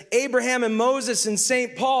says, Abraham and Moses and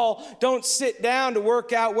St. Paul don't sit down to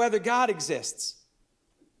work out whether God exists.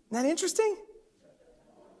 Isn't that interesting?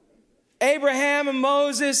 Abraham and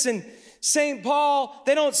Moses and St. Paul,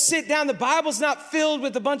 they don't sit down. The Bible's not filled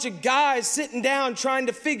with a bunch of guys sitting down trying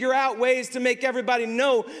to figure out ways to make everybody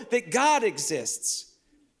know that God exists.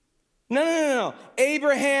 No.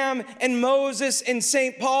 Abraham and Moses and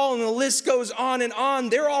St. Paul, and the list goes on and on.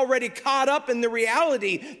 They're already caught up in the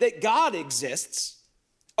reality that God exists,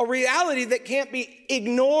 a reality that can't be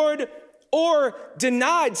ignored or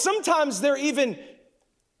denied. Sometimes they're even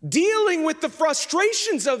dealing with the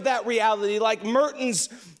frustrations of that reality, like Merton's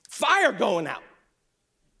fire going out.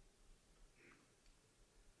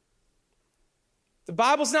 The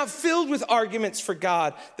Bible's not filled with arguments for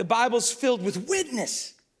God. The Bible's filled with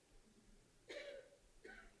witness.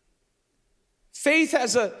 Faith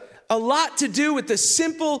has a lot to do with the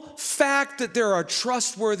simple fact that there are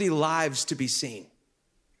trustworthy lives to be seen.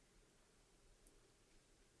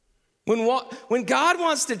 When God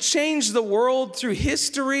wants to change the world through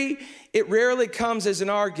history, it rarely comes as an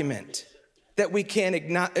argument that we can't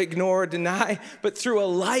ignore or deny, but through a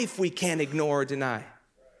life we can't ignore or deny.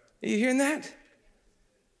 Are you hearing that?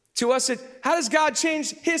 To us, how does God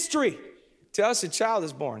change history? To us, a child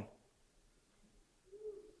is born.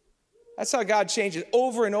 That's how God changes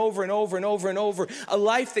over and over and over and over and over. A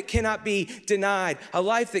life that cannot be denied. A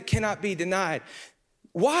life that cannot be denied.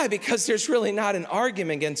 Why? Because there's really not an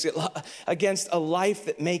argument against a life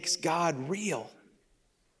that makes God real.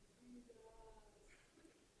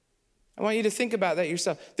 I want you to think about that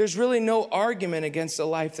yourself. There's really no argument against a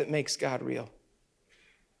life that makes God real.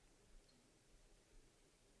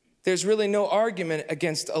 There's really no argument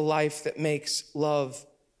against a life that makes love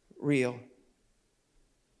real.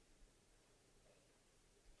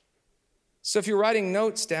 So if you're writing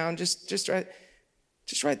notes down, just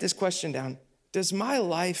write this question down. Does my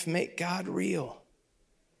life make God real?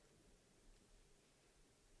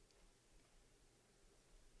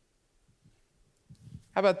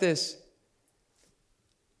 How about this?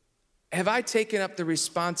 Have I taken up the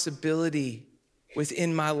responsibility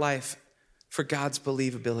within my life for God's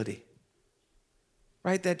believability?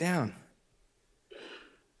 Write that down.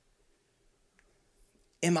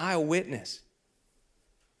 Am I a witness?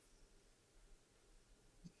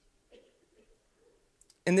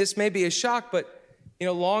 And this may be a shock, but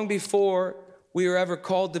long before we were ever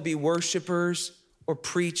called to be worshipers or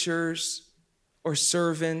preachers or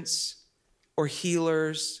servants or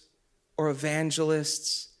healers or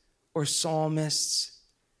evangelists or psalmists,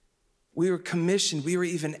 we were commissioned, we were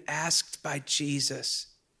even asked by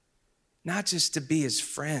Jesus, not just to be his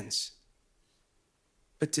friends,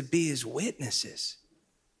 but to be his witnesses.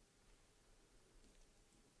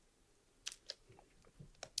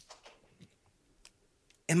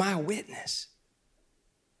 Am I a witness?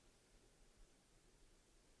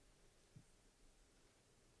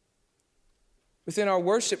 Within our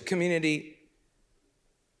worship community,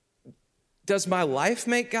 does my life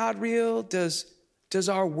make God real? Does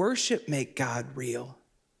our worship make God real?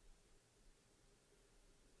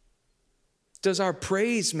 Does our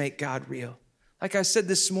praise make God real? Like I said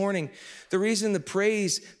this morning, the reason the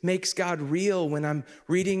praise makes God real when I'm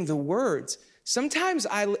reading the words, sometimes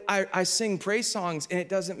I sing praise songs and it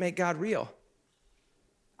doesn't make God real.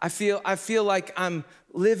 I feel like I'm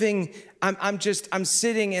living, I'm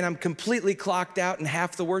sitting and I'm completely clocked out and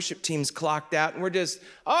half the worship team's clocked out and we're just,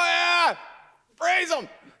 oh yeah, praise him.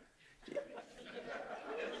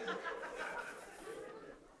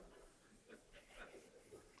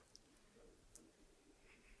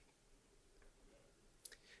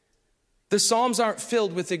 The Psalms aren't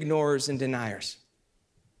filled with ignorers and deniers.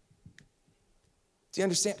 Do you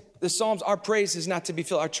understand? The Psalms, our praise is not to be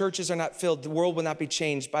filled. Our churches are not filled. The world will not be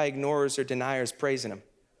changed by ignorers or deniers praising him.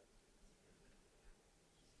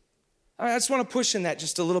 I just want to push in that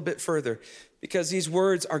just a little bit further because these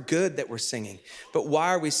words are good that we're singing. But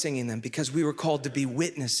why are we singing them? Because we were called to be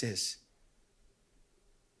witnesses.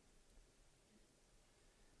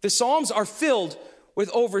 The Psalms are filled with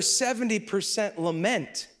over 70%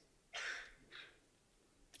 lament.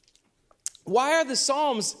 Why are the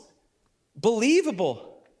Psalms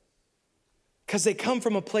believable? Because they come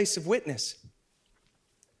from a place of witness.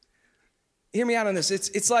 Hear me out on this.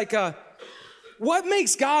 It's like what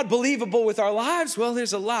makes God believable with our lives? Well,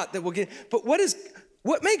 there's a lot that we'll get. But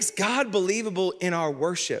what makes God believable in our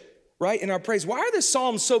worship? Right? In our praise. Why are the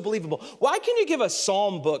Psalms so believable? Why can you give a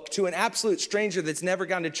Psalm book to an absolute stranger that's never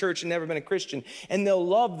gone to church and never been a Christian, and they'll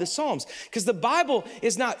love the Psalms? Because the Bible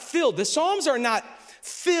is not filled. The Psalms are not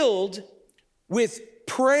filled with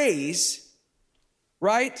praise,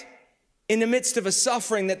 right? In the midst of a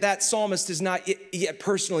suffering that psalmist has not yet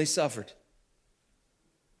personally suffered.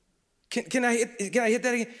 Can I hit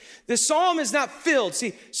that again? The Psalm is not filled.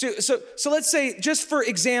 See, so let's say, just for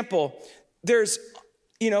example, there's,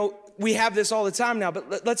 we have this all the time now,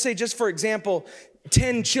 but let's say, just for example,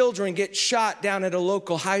 10 children get shot down at a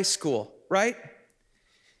local high school, right?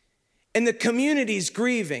 And the community's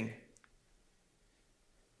grieving.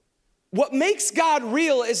 What makes God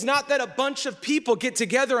real is not that a bunch of people get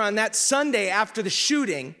together on that Sunday after the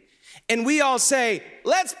shooting and we all say,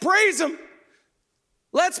 let's praise him.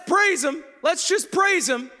 Let's praise him. Let's just praise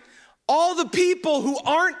him. All the people who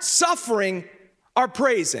aren't suffering are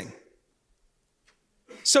praising.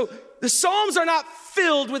 So the Psalms are not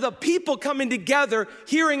filled with a people coming together,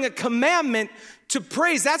 hearing a commandment to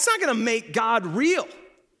praise. That's not going to make God real.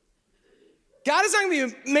 God is not going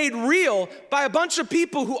to be made real by a bunch of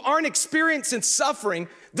people who aren't experiencing suffering,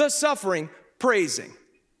 praising.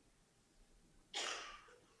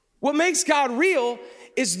 What makes God real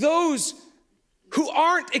is those who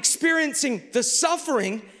aren't experiencing the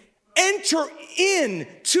suffering enter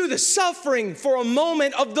into the suffering for a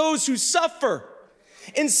moment of those who suffer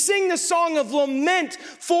and sing the song of lament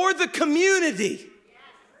for the community.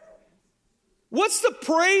 What's the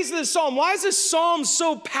praise of the psalm? Why is this psalm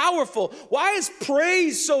so powerful? Why is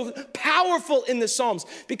praise so powerful in the Psalms?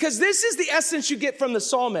 Because this is the essence you get from the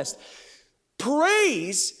psalmist.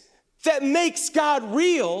 Praise that makes God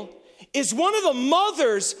real is one of the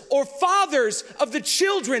mothers or fathers of the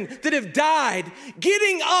children that have died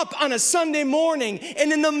getting up on a Sunday morning,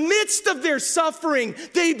 and in the midst of their suffering,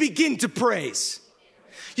 they begin to praise.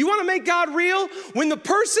 You want to make God real? When the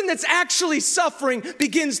person that's actually suffering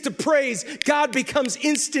begins to praise, God becomes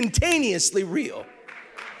instantaneously real.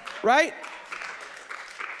 Right?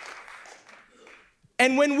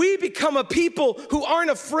 And when we become a people who aren't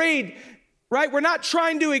afraid, right? We're not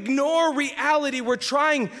trying to ignore reality. We're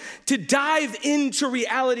trying to dive into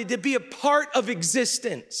reality, to be a part of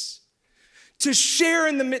existence, to share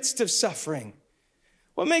in the midst of suffering.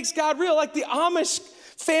 What makes God real? Like the Amish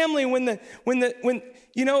family when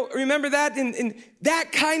remember that? And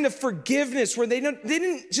that kind of forgiveness where they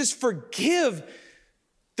didn't just forgive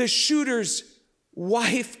the shooter's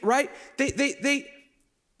wife, right?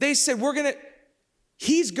 They said,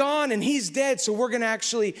 he's gone and he's dead, so we're going to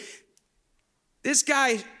actually, this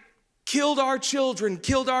guy killed our children,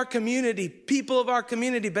 killed our community, people of our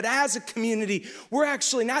community, but as a community, we're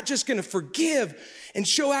actually not just going to forgive and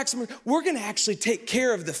show acts of mercy, we're going to actually take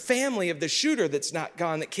care of the family of the shooter that's not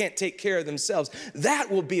gone, that can't take care of themselves. That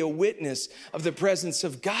will be a witness of the presence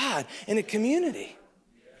of God in a community.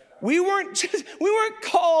 We weren't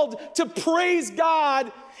called to praise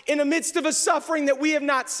God in the midst of a suffering that we have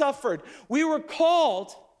not suffered. We were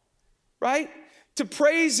called, right, to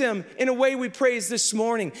praise him in a way we praise this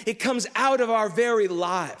morning. It comes out of our very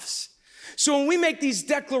lives. So when we make these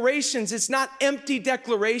declarations, it's not empty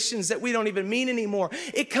declarations that we don't even mean anymore.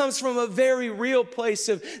 It comes from a very real place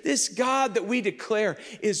of this God that we declare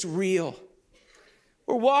is real.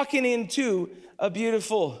 We're walking into a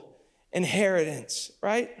beautiful inheritance,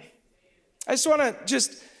 right? I just want to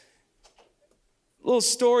a little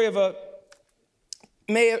story of a,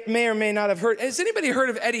 may or may not have heard. Has anybody heard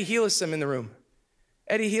of Eddie Helisum in the room?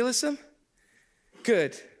 Eddie Helisum?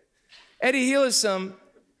 Good. Eddie Helisum,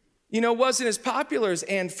 wasn't as popular as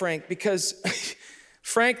Anne Frank because,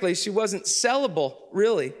 frankly, she wasn't sellable,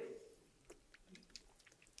 really.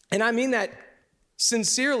 And I mean that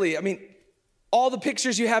sincerely. I mean, all the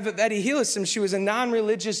pictures you have of Eddie Helisum, she was a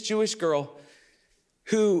non-religious Jewish girl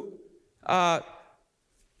who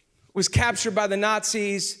was captured by the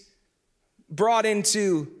Nazis, brought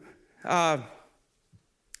into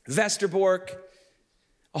Westerbork,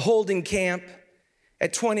 a holding camp.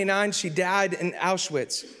 At 29, she died in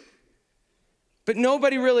Auschwitz. But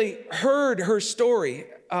nobody really heard her story.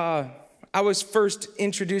 I was first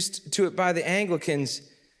introduced to it by the Anglicans.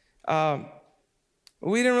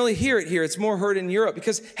 We didn't really hear it here. It's more heard in Europe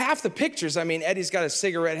because half the pictures, Eddie's got a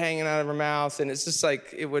cigarette hanging out of her mouth, and it's just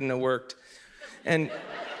like it wouldn't have worked. And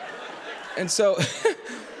so,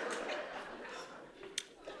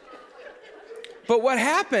 but what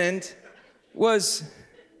happened was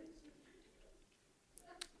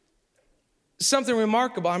something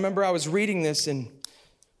remarkable. I remember I was reading this and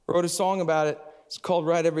wrote a song about it. It's called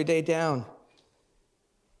Write Every Day Down.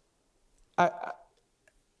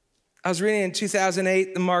 I was reading in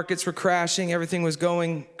 2008, the markets were crashing. Everything was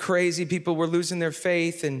going crazy. People were losing their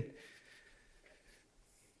faith. And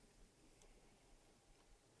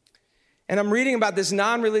I'm reading about this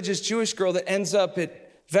non-religious Jewish girl that ends up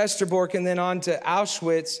at Westerbork and then on to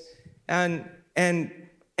Auschwitz. And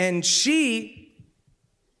she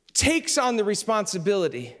takes on the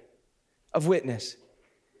responsibility of witness.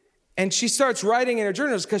 And she starts writing in her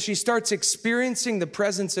journals because she starts experiencing the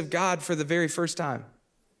presence of God for the very first time.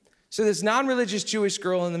 So this non-religious Jewish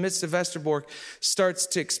girl in the midst of Westerbork starts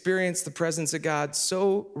to experience the presence of God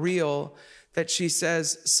so real that she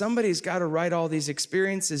says, somebody's got to write all these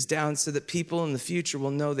experiences down so that people in the future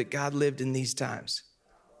will know that God lived in these times.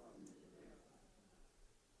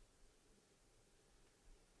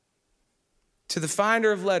 To the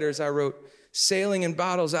finder of letters, I wrote, sailing in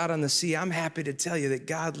bottles out on the sea, I'm happy to tell you that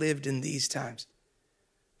God lived in these times.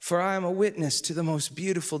 For I am a witness to the most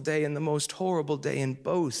beautiful day and the most horrible day, and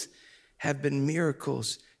both have been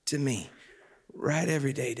miracles to me. Write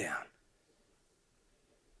every day down.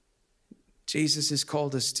 Jesus has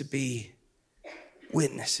called us to be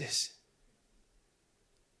witnesses.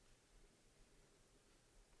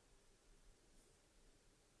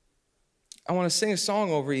 I want to sing a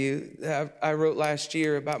song over you that I wrote last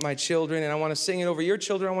year about my children, and I want to sing it over your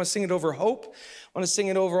children. I want to sing it over Hope. I want to sing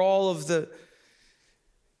it over all of the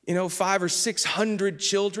 500 or 600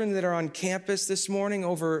 children that are on campus this morning,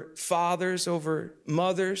 over fathers, over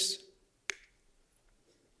mothers.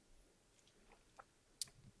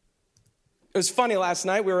 It was funny last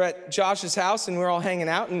night. We were at Josh's house and we were all hanging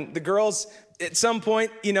out, and the girls at some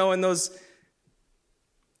point, in those,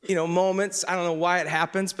 moments, I don't know why it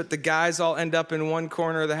happens, but the guys all end up in one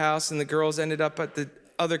corner of the house and the girls ended up at the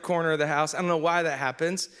other corner of the house. I don't know why that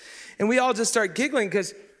happens. And we all just start giggling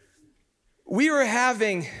because we were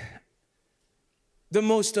having the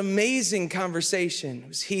most amazing conversation. It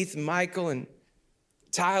was Heath and Michael and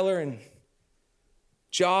Tyler and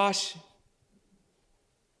Josh.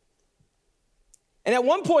 And at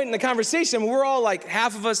one point in the conversation, we're all like,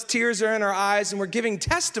 half of us, tears are in our eyes, and we're giving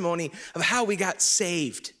testimony of how we got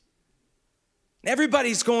saved. And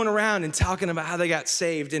everybody's going around and talking about how they got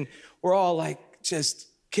saved, and we're all like just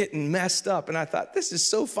getting messed up. And I thought, this is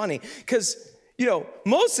so funny, because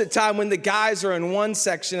most of the time when the guys are in one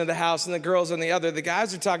section of the house and the girls on the other, the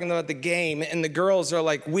guys are talking about the game and the girls are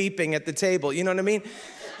like weeping at the table. You know what I mean?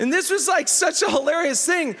 And this was like such a hilarious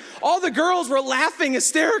thing. All the girls were laughing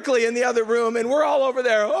hysterically in the other room, and we're all over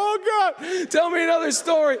there. Oh God, tell me another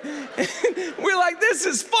story. And we're like, this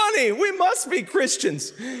is funny. We must be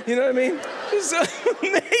Christians. You know what I mean? It's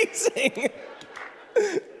amazing.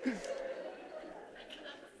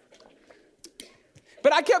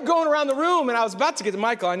 But I kept going around the room, and I was about to get to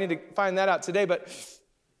Michael. I need to find that out today. But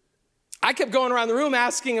I kept going around the room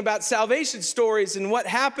asking about salvation stories and what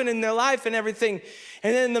happened in their life and everything.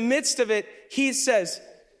 And then in the midst of it, he says,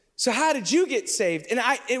 so how did you get saved? And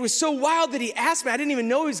it was so wild that he asked me. I didn't even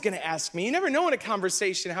know he was going to ask me. You never know in a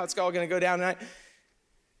conversation how it's all going to go down.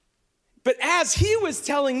 But as he was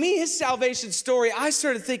telling me his salvation story, I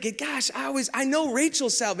started thinking, gosh, I know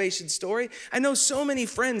Rachel's salvation story. I know so many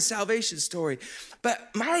friends' salvation story.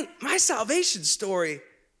 But my salvation story,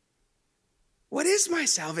 what is my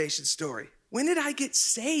salvation story? When did I get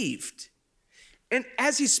saved? And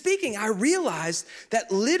as he's speaking, I realized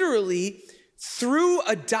that literally through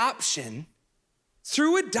adoption,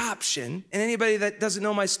 and anybody that doesn't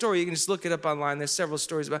know my story, you can just look it up online. There's several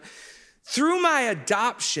stories about it. Through my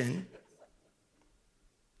adoption,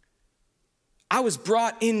 I was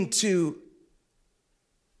brought into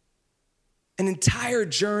an entire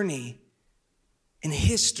journey and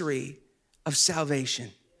history of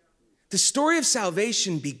salvation. The story of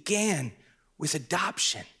salvation began with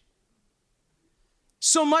adoption.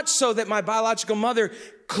 So much so that my biological mother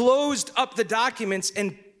closed up the documents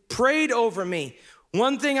and prayed over me.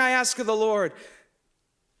 One thing I ask of the Lord,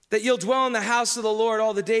 that you'll dwell in the house of the Lord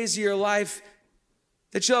all the days of your life,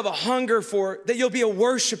 that you'll have a hunger for, that you'll be a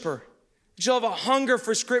worshiper, that you'll have a hunger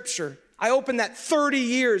for Scripture. I opened that 30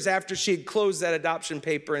 years after she had closed that adoption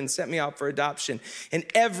paper and sent me out for adoption. And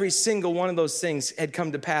every single one of those things had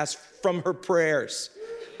come to pass from her prayers,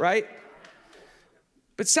 right?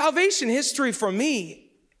 But salvation history for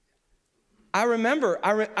me, I remember,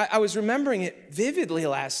 I was remembering it vividly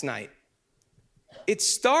last night. It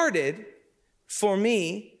started for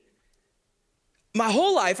me. My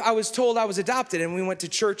whole life, I was told I was adopted, and we went to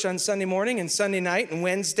church on Sunday morning and Sunday night and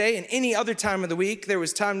Wednesday and any other time of the week. There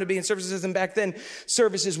was time to be in services, and back then,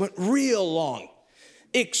 services went real long,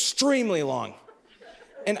 extremely long.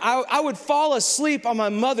 And I would fall asleep on my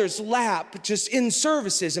mother's lap just in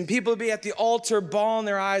services, and people would be at the altar bawling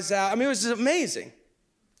their eyes out. I mean, it was just amazing.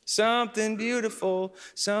 Something beautiful,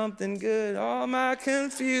 something good, all my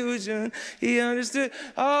confusion, he understood.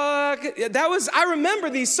 I remember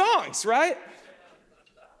these songs, right?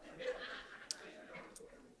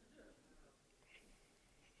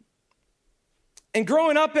 And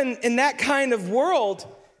growing up in that kind of world,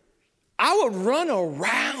 I would run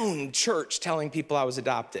around church telling people I was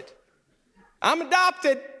adopted. I'm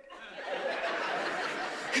adopted.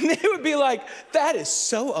 And they would be like, that is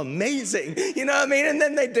so amazing. You know what I mean? And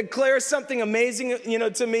then they declare something amazing,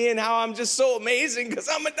 to me, and how I'm just so amazing because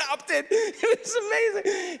I'm adopted. It's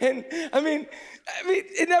amazing. And I mean,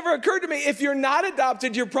 it never occurred to me, if you're not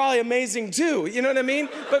adopted, you're probably amazing too. You know what I mean?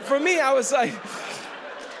 But for me, I was like,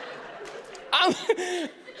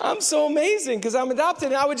 I'm so amazing because I'm adopted.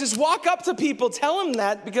 And I would just walk up to people, tell them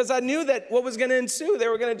that, because I knew that what was going to ensue, they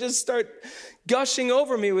were going to just start gushing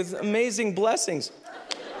over me with amazing blessings.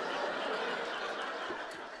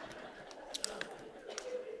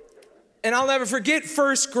 And I'll never forget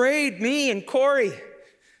first grade, me and Corey. I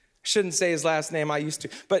shouldn't say his last name, I used to.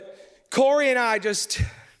 But Corey and I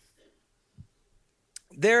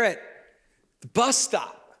they're at the bus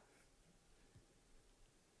stop.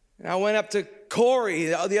 And I went up to Corey,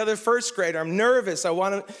 the other first grader. I'm nervous. I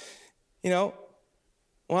want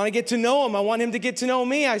to get to know him. I want him to get to know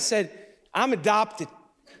me. I said, I'm adopted.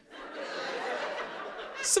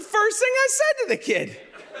 It's the first thing I said to the kid.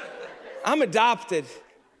 I'm adopted.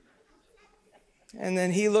 And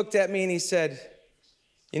then he looked at me and he said,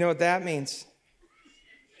 you know what that means?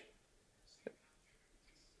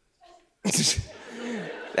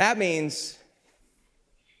 That means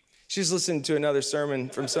she's listening to another sermon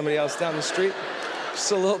from somebody else down the street.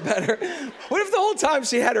 Just a little better. What if the whole time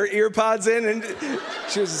she had her ear pods in and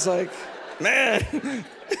she was just like, man.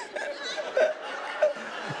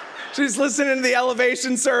 She's listening to the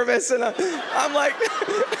elevation service and I'm like,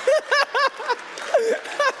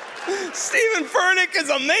 Stephen Furnick is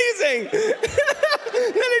amazing. And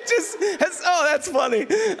it just has, that's funny.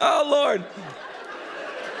 Oh, Lord.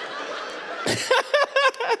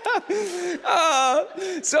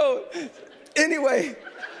 Anyway,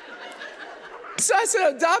 so I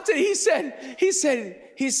said, adopted. He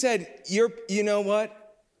said, you know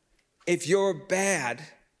what? If you're bad,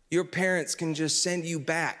 your parents can just send you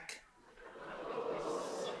back.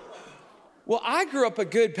 Well, I grew up a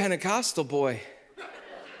good Pentecostal boy.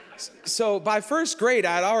 So by first grade,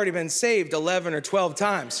 I'd already been saved 11 or 12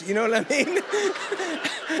 times. You know what I mean?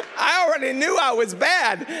 I already knew I was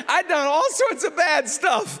bad. I'd done all sorts of bad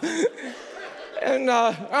stuff. And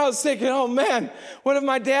I was thinking, oh man, what if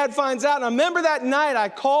my dad finds out? And I remember that night I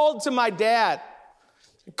called to my dad.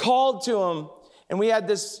 I called to him, and we had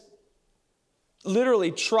this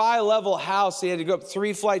literally tri-level house. He had to go up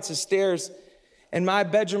 3 flights of stairs, and my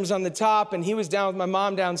bedroom's on the top, and he was down with my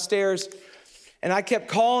mom downstairs. And I kept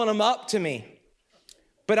calling him up to me.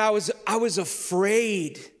 But I was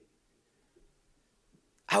afraid.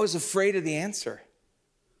 I was afraid of the answer.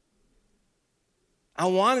 I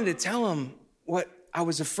wanted to tell him what I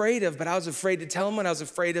was afraid of, but I was afraid to tell him what I was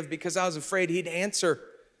afraid of because I was afraid he'd answer.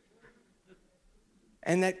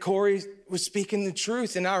 And that Corey was speaking the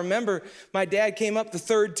truth. And I remember my dad came up the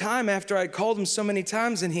 3rd time after I called him so many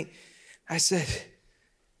times, and I said,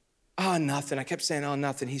 oh, nothing. I kept saying, oh,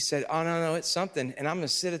 nothing. He said, oh, no, it's something. And I'm going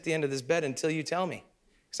to sit at the end of this bed until you tell me.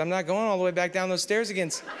 Because I'm not going all the way back down those stairs again.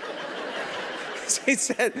 So he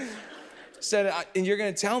said, and you're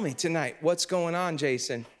going to tell me tonight what's going on,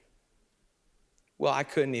 Jason. Well, I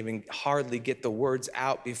couldn't even hardly get the words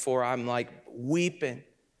out before I'm like weeping.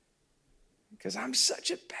 Because I'm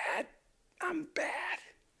bad.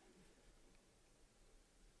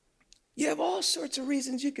 You have all sorts of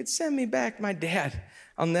reasons you could send me back. My dad,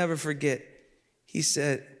 I'll never forget. He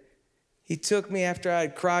said, he took me after I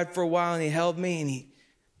had cried for a while, and he held me and he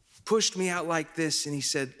pushed me out like this, and he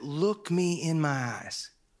said, look me in my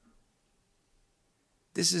eyes.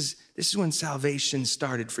 This is when salvation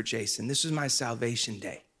started for Jason. This was my salvation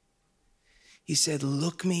day. He said,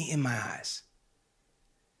 look me in my eyes.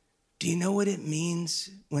 Do you know what it means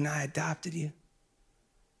when I adopted you?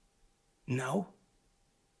 No.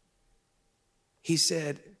 He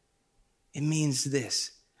said, it means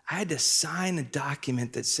this. I had to sign a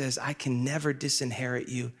document that says I can never disinherit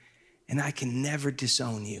you and I can never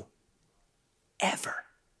disown you. Ever.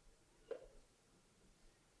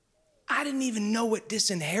 I didn't even know what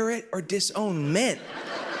disinherit or disown meant.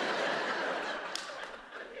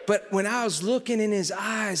 But when I was looking in his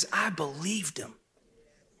eyes, I believed him.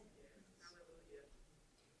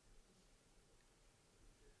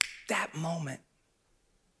 That moment,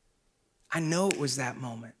 I know it was that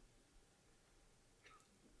moment.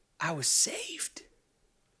 I was saved.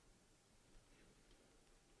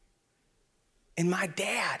 And my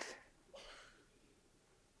dad,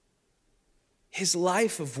 his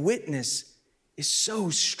life of witness is so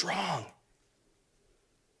strong.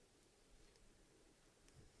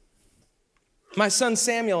 My son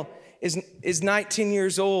Samuel is 19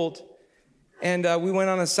 years old, and we went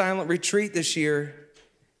on a silent retreat this year.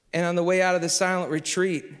 And on the way out of the silent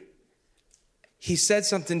retreat, he said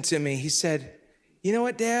something to me. He said, "You know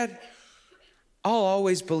what, Dad? I'll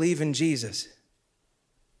always believe in Jesus."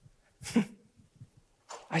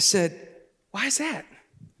 I said, "Why is that?"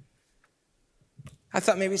 I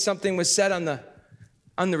thought maybe something was said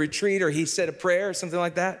on the retreat, or he said a prayer or something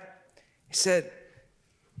like that. I said,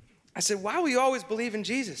 "Why will you always believe in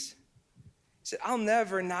Jesus?" He said, "I'll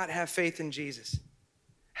never not have faith in Jesus."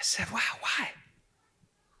 I said, "Wow, why?"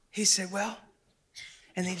 He said, "Well,"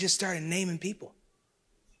 and he just started naming people.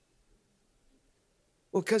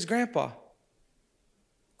 "Well, because Grandpa's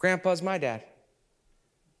my dad.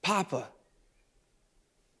 Papa,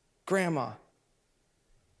 Grandma,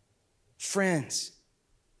 friends."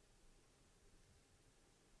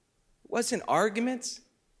 It wasn't arguments. It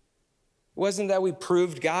wasn't that we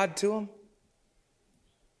proved God to him.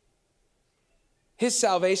 His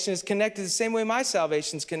salvation is connected the same way my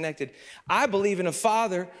salvation is connected. I believe in a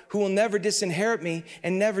Father who will never disinherit me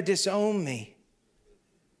and never disown me.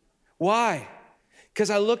 Why?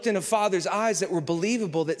 Because I looked in a Father's eyes that were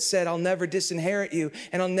believable, that said, "I'll never disinherit you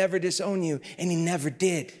and I'll never disown you," and he never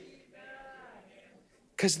did.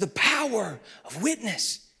 Because the power of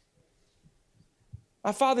witness.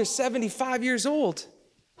 My father's 75 years old.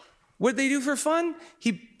 What did they do for fun?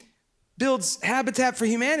 He builds Habitat for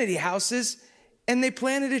Humanity houses, and they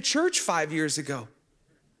planted a church 5 years ago.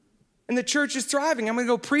 And the church is thriving. I'm going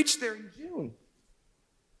to go preach there in June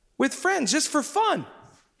with friends, just for fun.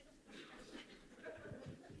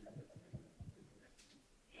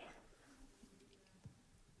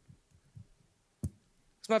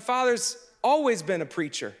 My father's always been a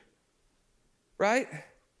preacher, right?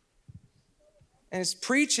 And his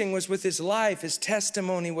preaching was with his life. His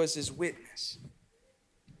testimony was his witness.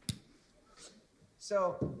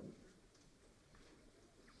 So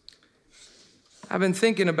I've been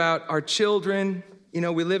thinking about our children. You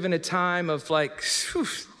know, we live in a time of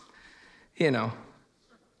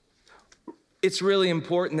it's really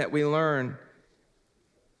important that we learn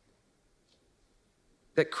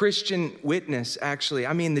that Christian witness, actually,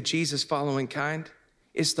 I mean the Jesus following kind,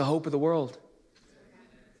 is the hope of the world.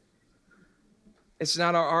 It's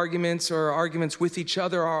not our arguments or our arguments with each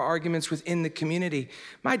other, our arguments within the community.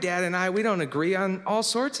 My dad and I, we don't agree on all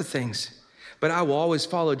sorts of things, but I will always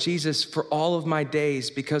follow Jesus for all of my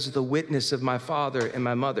days because of the witness of my father and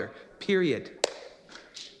my mother, period.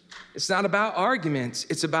 It's not about arguments,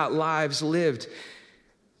 it's about lives lived.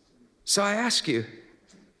 So I ask you,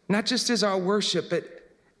 not just as our worship, but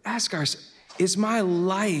ask ourselves, is my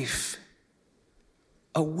life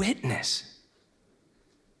a witness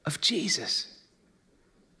of Jesus?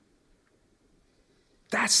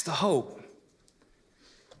 That's the hope.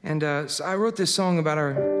 And so I wrote this song about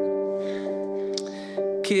our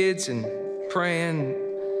kids and praying.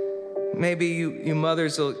 Maybe you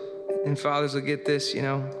mothers and fathers will get this,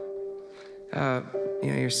 you're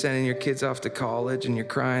sending your kids off to college and you're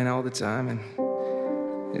crying all the time. And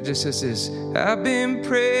it just says this: I've been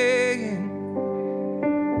praying,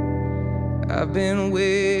 I've been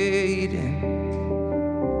waiting,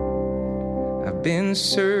 I've been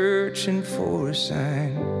searching for a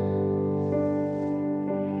sign.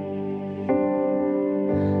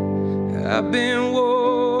 I've been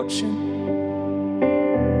watching,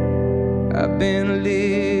 I've been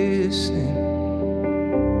listening.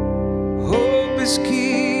 Hope is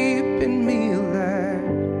keeping me alive.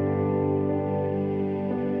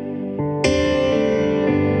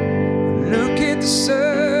 Look at the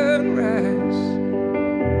sunrise,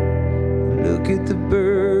 look at the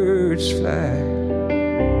birds fly,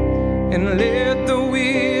 and let the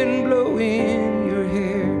wind blow in your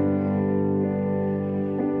hair.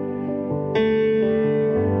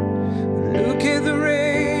 Look at the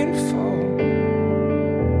rain fall.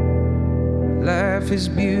 Life is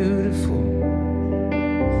beautiful,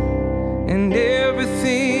 and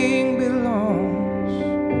everything belongs.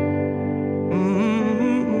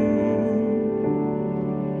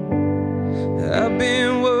 I've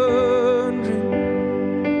been wondering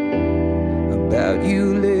about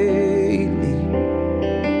you lately,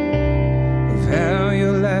 of how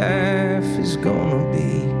your life is gonna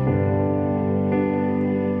be.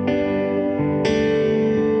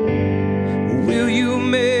 Will you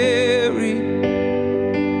marry?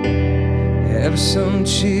 some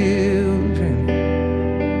children?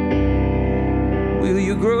 Will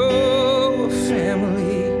you grow a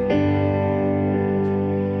family?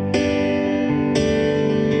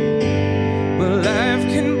 Well, life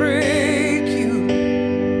can break you,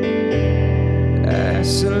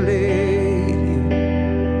 isolate you,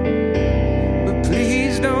 but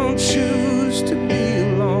please don't choose to be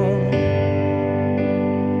alone.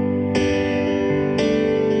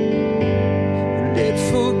 Let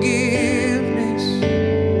forgiveness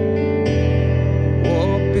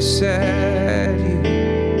walk beside you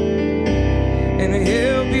and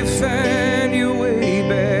help you find your way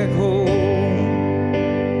back home.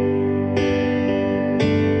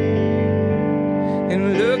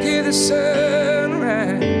 And look at the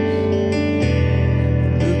sunrise,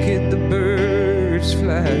 look at the birds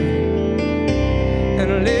fly,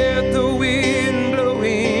 and let the wind blow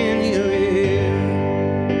in your hair.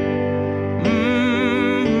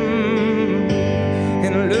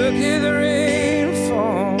 And look at the rain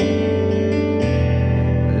fall.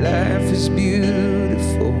 Life is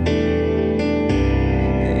beautiful.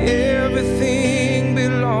 Everything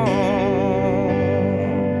belongs.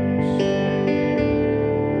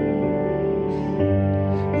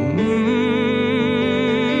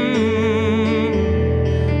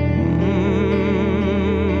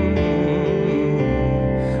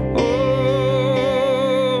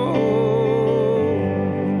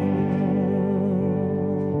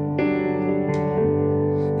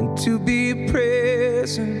 And to be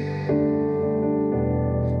present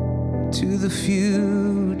to the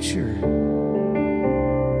future,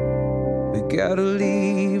 we gotta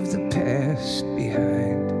leave the past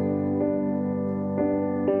behind.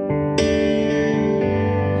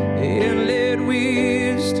 And let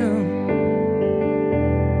wisdom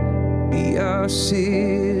be our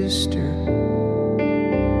sister,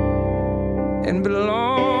 and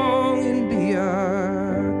belonging be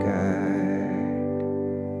our guide.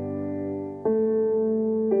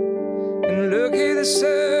 And look at the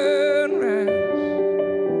sunrise,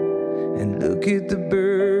 and look at the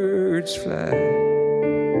birds fly,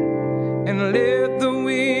 and let the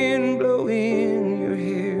wind blow in your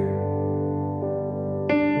hair.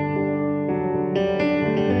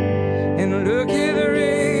 And look at the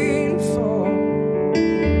rain fall.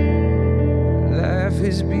 Life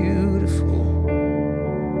is beautiful.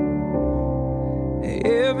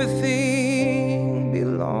 Everything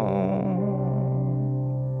belongs.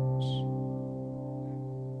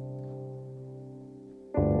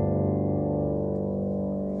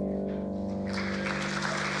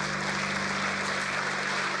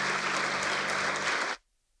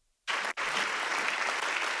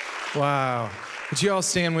 Wow. Would you all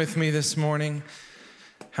stand with me this morning?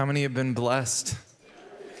 How many have been blessed?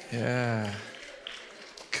 Yeah.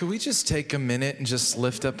 Could we just take a minute and just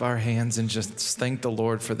lift up our hands and just thank the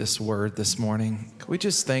Lord for this word this morning? Could we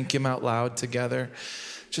just thank him out loud together?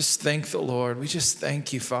 Just thank the Lord. We just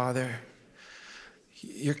thank you, Father.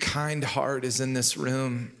 Your kind heart is in this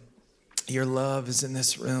room. Your love is in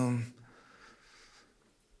this room.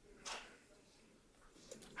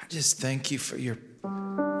 I just thank you for your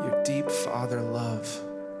deep Father love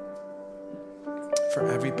for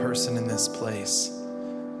every person in this place.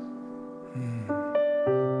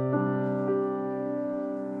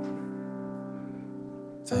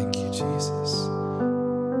 Thank you, Jesus.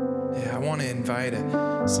 Yeah, I want to invite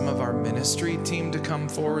some of our ministry team to come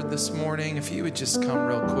forward this morning. If you would just come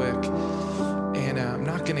real quick. And I'm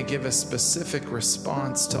not going to give a specific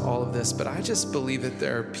response to all of this, but I just believe that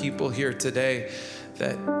there are people here today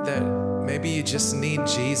that maybe you just need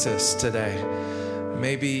Jesus today.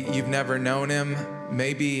 Maybe you've never known him.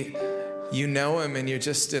 Maybe you know him and you're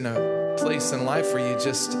just in a place in life where you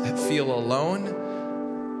just feel alone.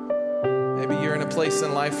 Maybe you're in a place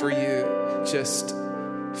in life where you just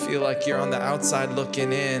feel like you're on the outside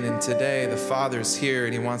looking in, and today the Father's here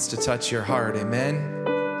and he wants to touch your heart. Amen.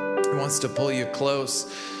 He wants to pull you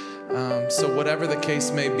close. So whatever the case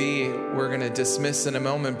may be, we're going to dismiss in a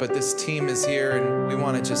moment, but this team is here and we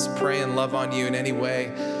want to just pray and love on you in any way.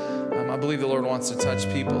 I believe the Lord wants to touch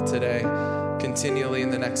people today continually in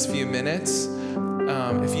the next few minutes.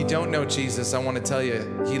 If you don't know Jesus, I want to tell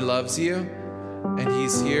you, he loves you and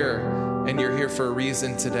he's here, and you're here for a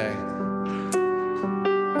reason today.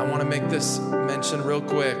 I want to make this mention real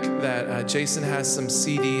quick that Jason has some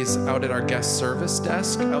CDs out at our guest service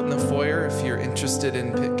desk out in the foyer. If you're interested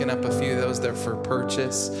in picking up a few of those, they're for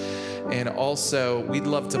purchase. And also, we'd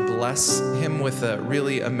love to bless him with a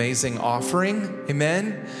really amazing offering.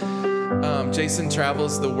 Amen. Jason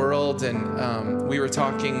travels the world, and we were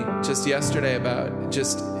talking just yesterday about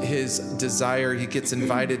just his desire. He gets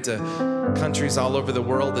invited to countries all over the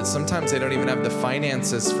world that sometimes they don't even have the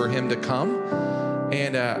finances for him to come.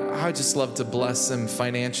 And I would just love to bless him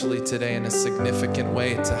financially today in a significant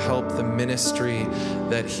way to help the ministry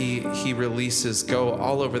that he releases go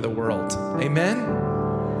all over the world. Amen?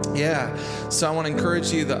 Yeah, so I want to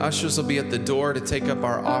encourage you. The ushers will be at the door to take up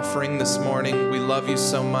our offering this morning. We love you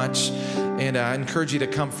so much. And I encourage you to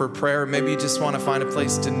come for prayer. Maybe you just want to find a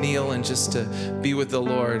place to kneel and just to be with the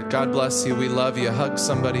Lord. God bless you. We love you. Hug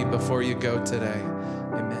somebody before you go today.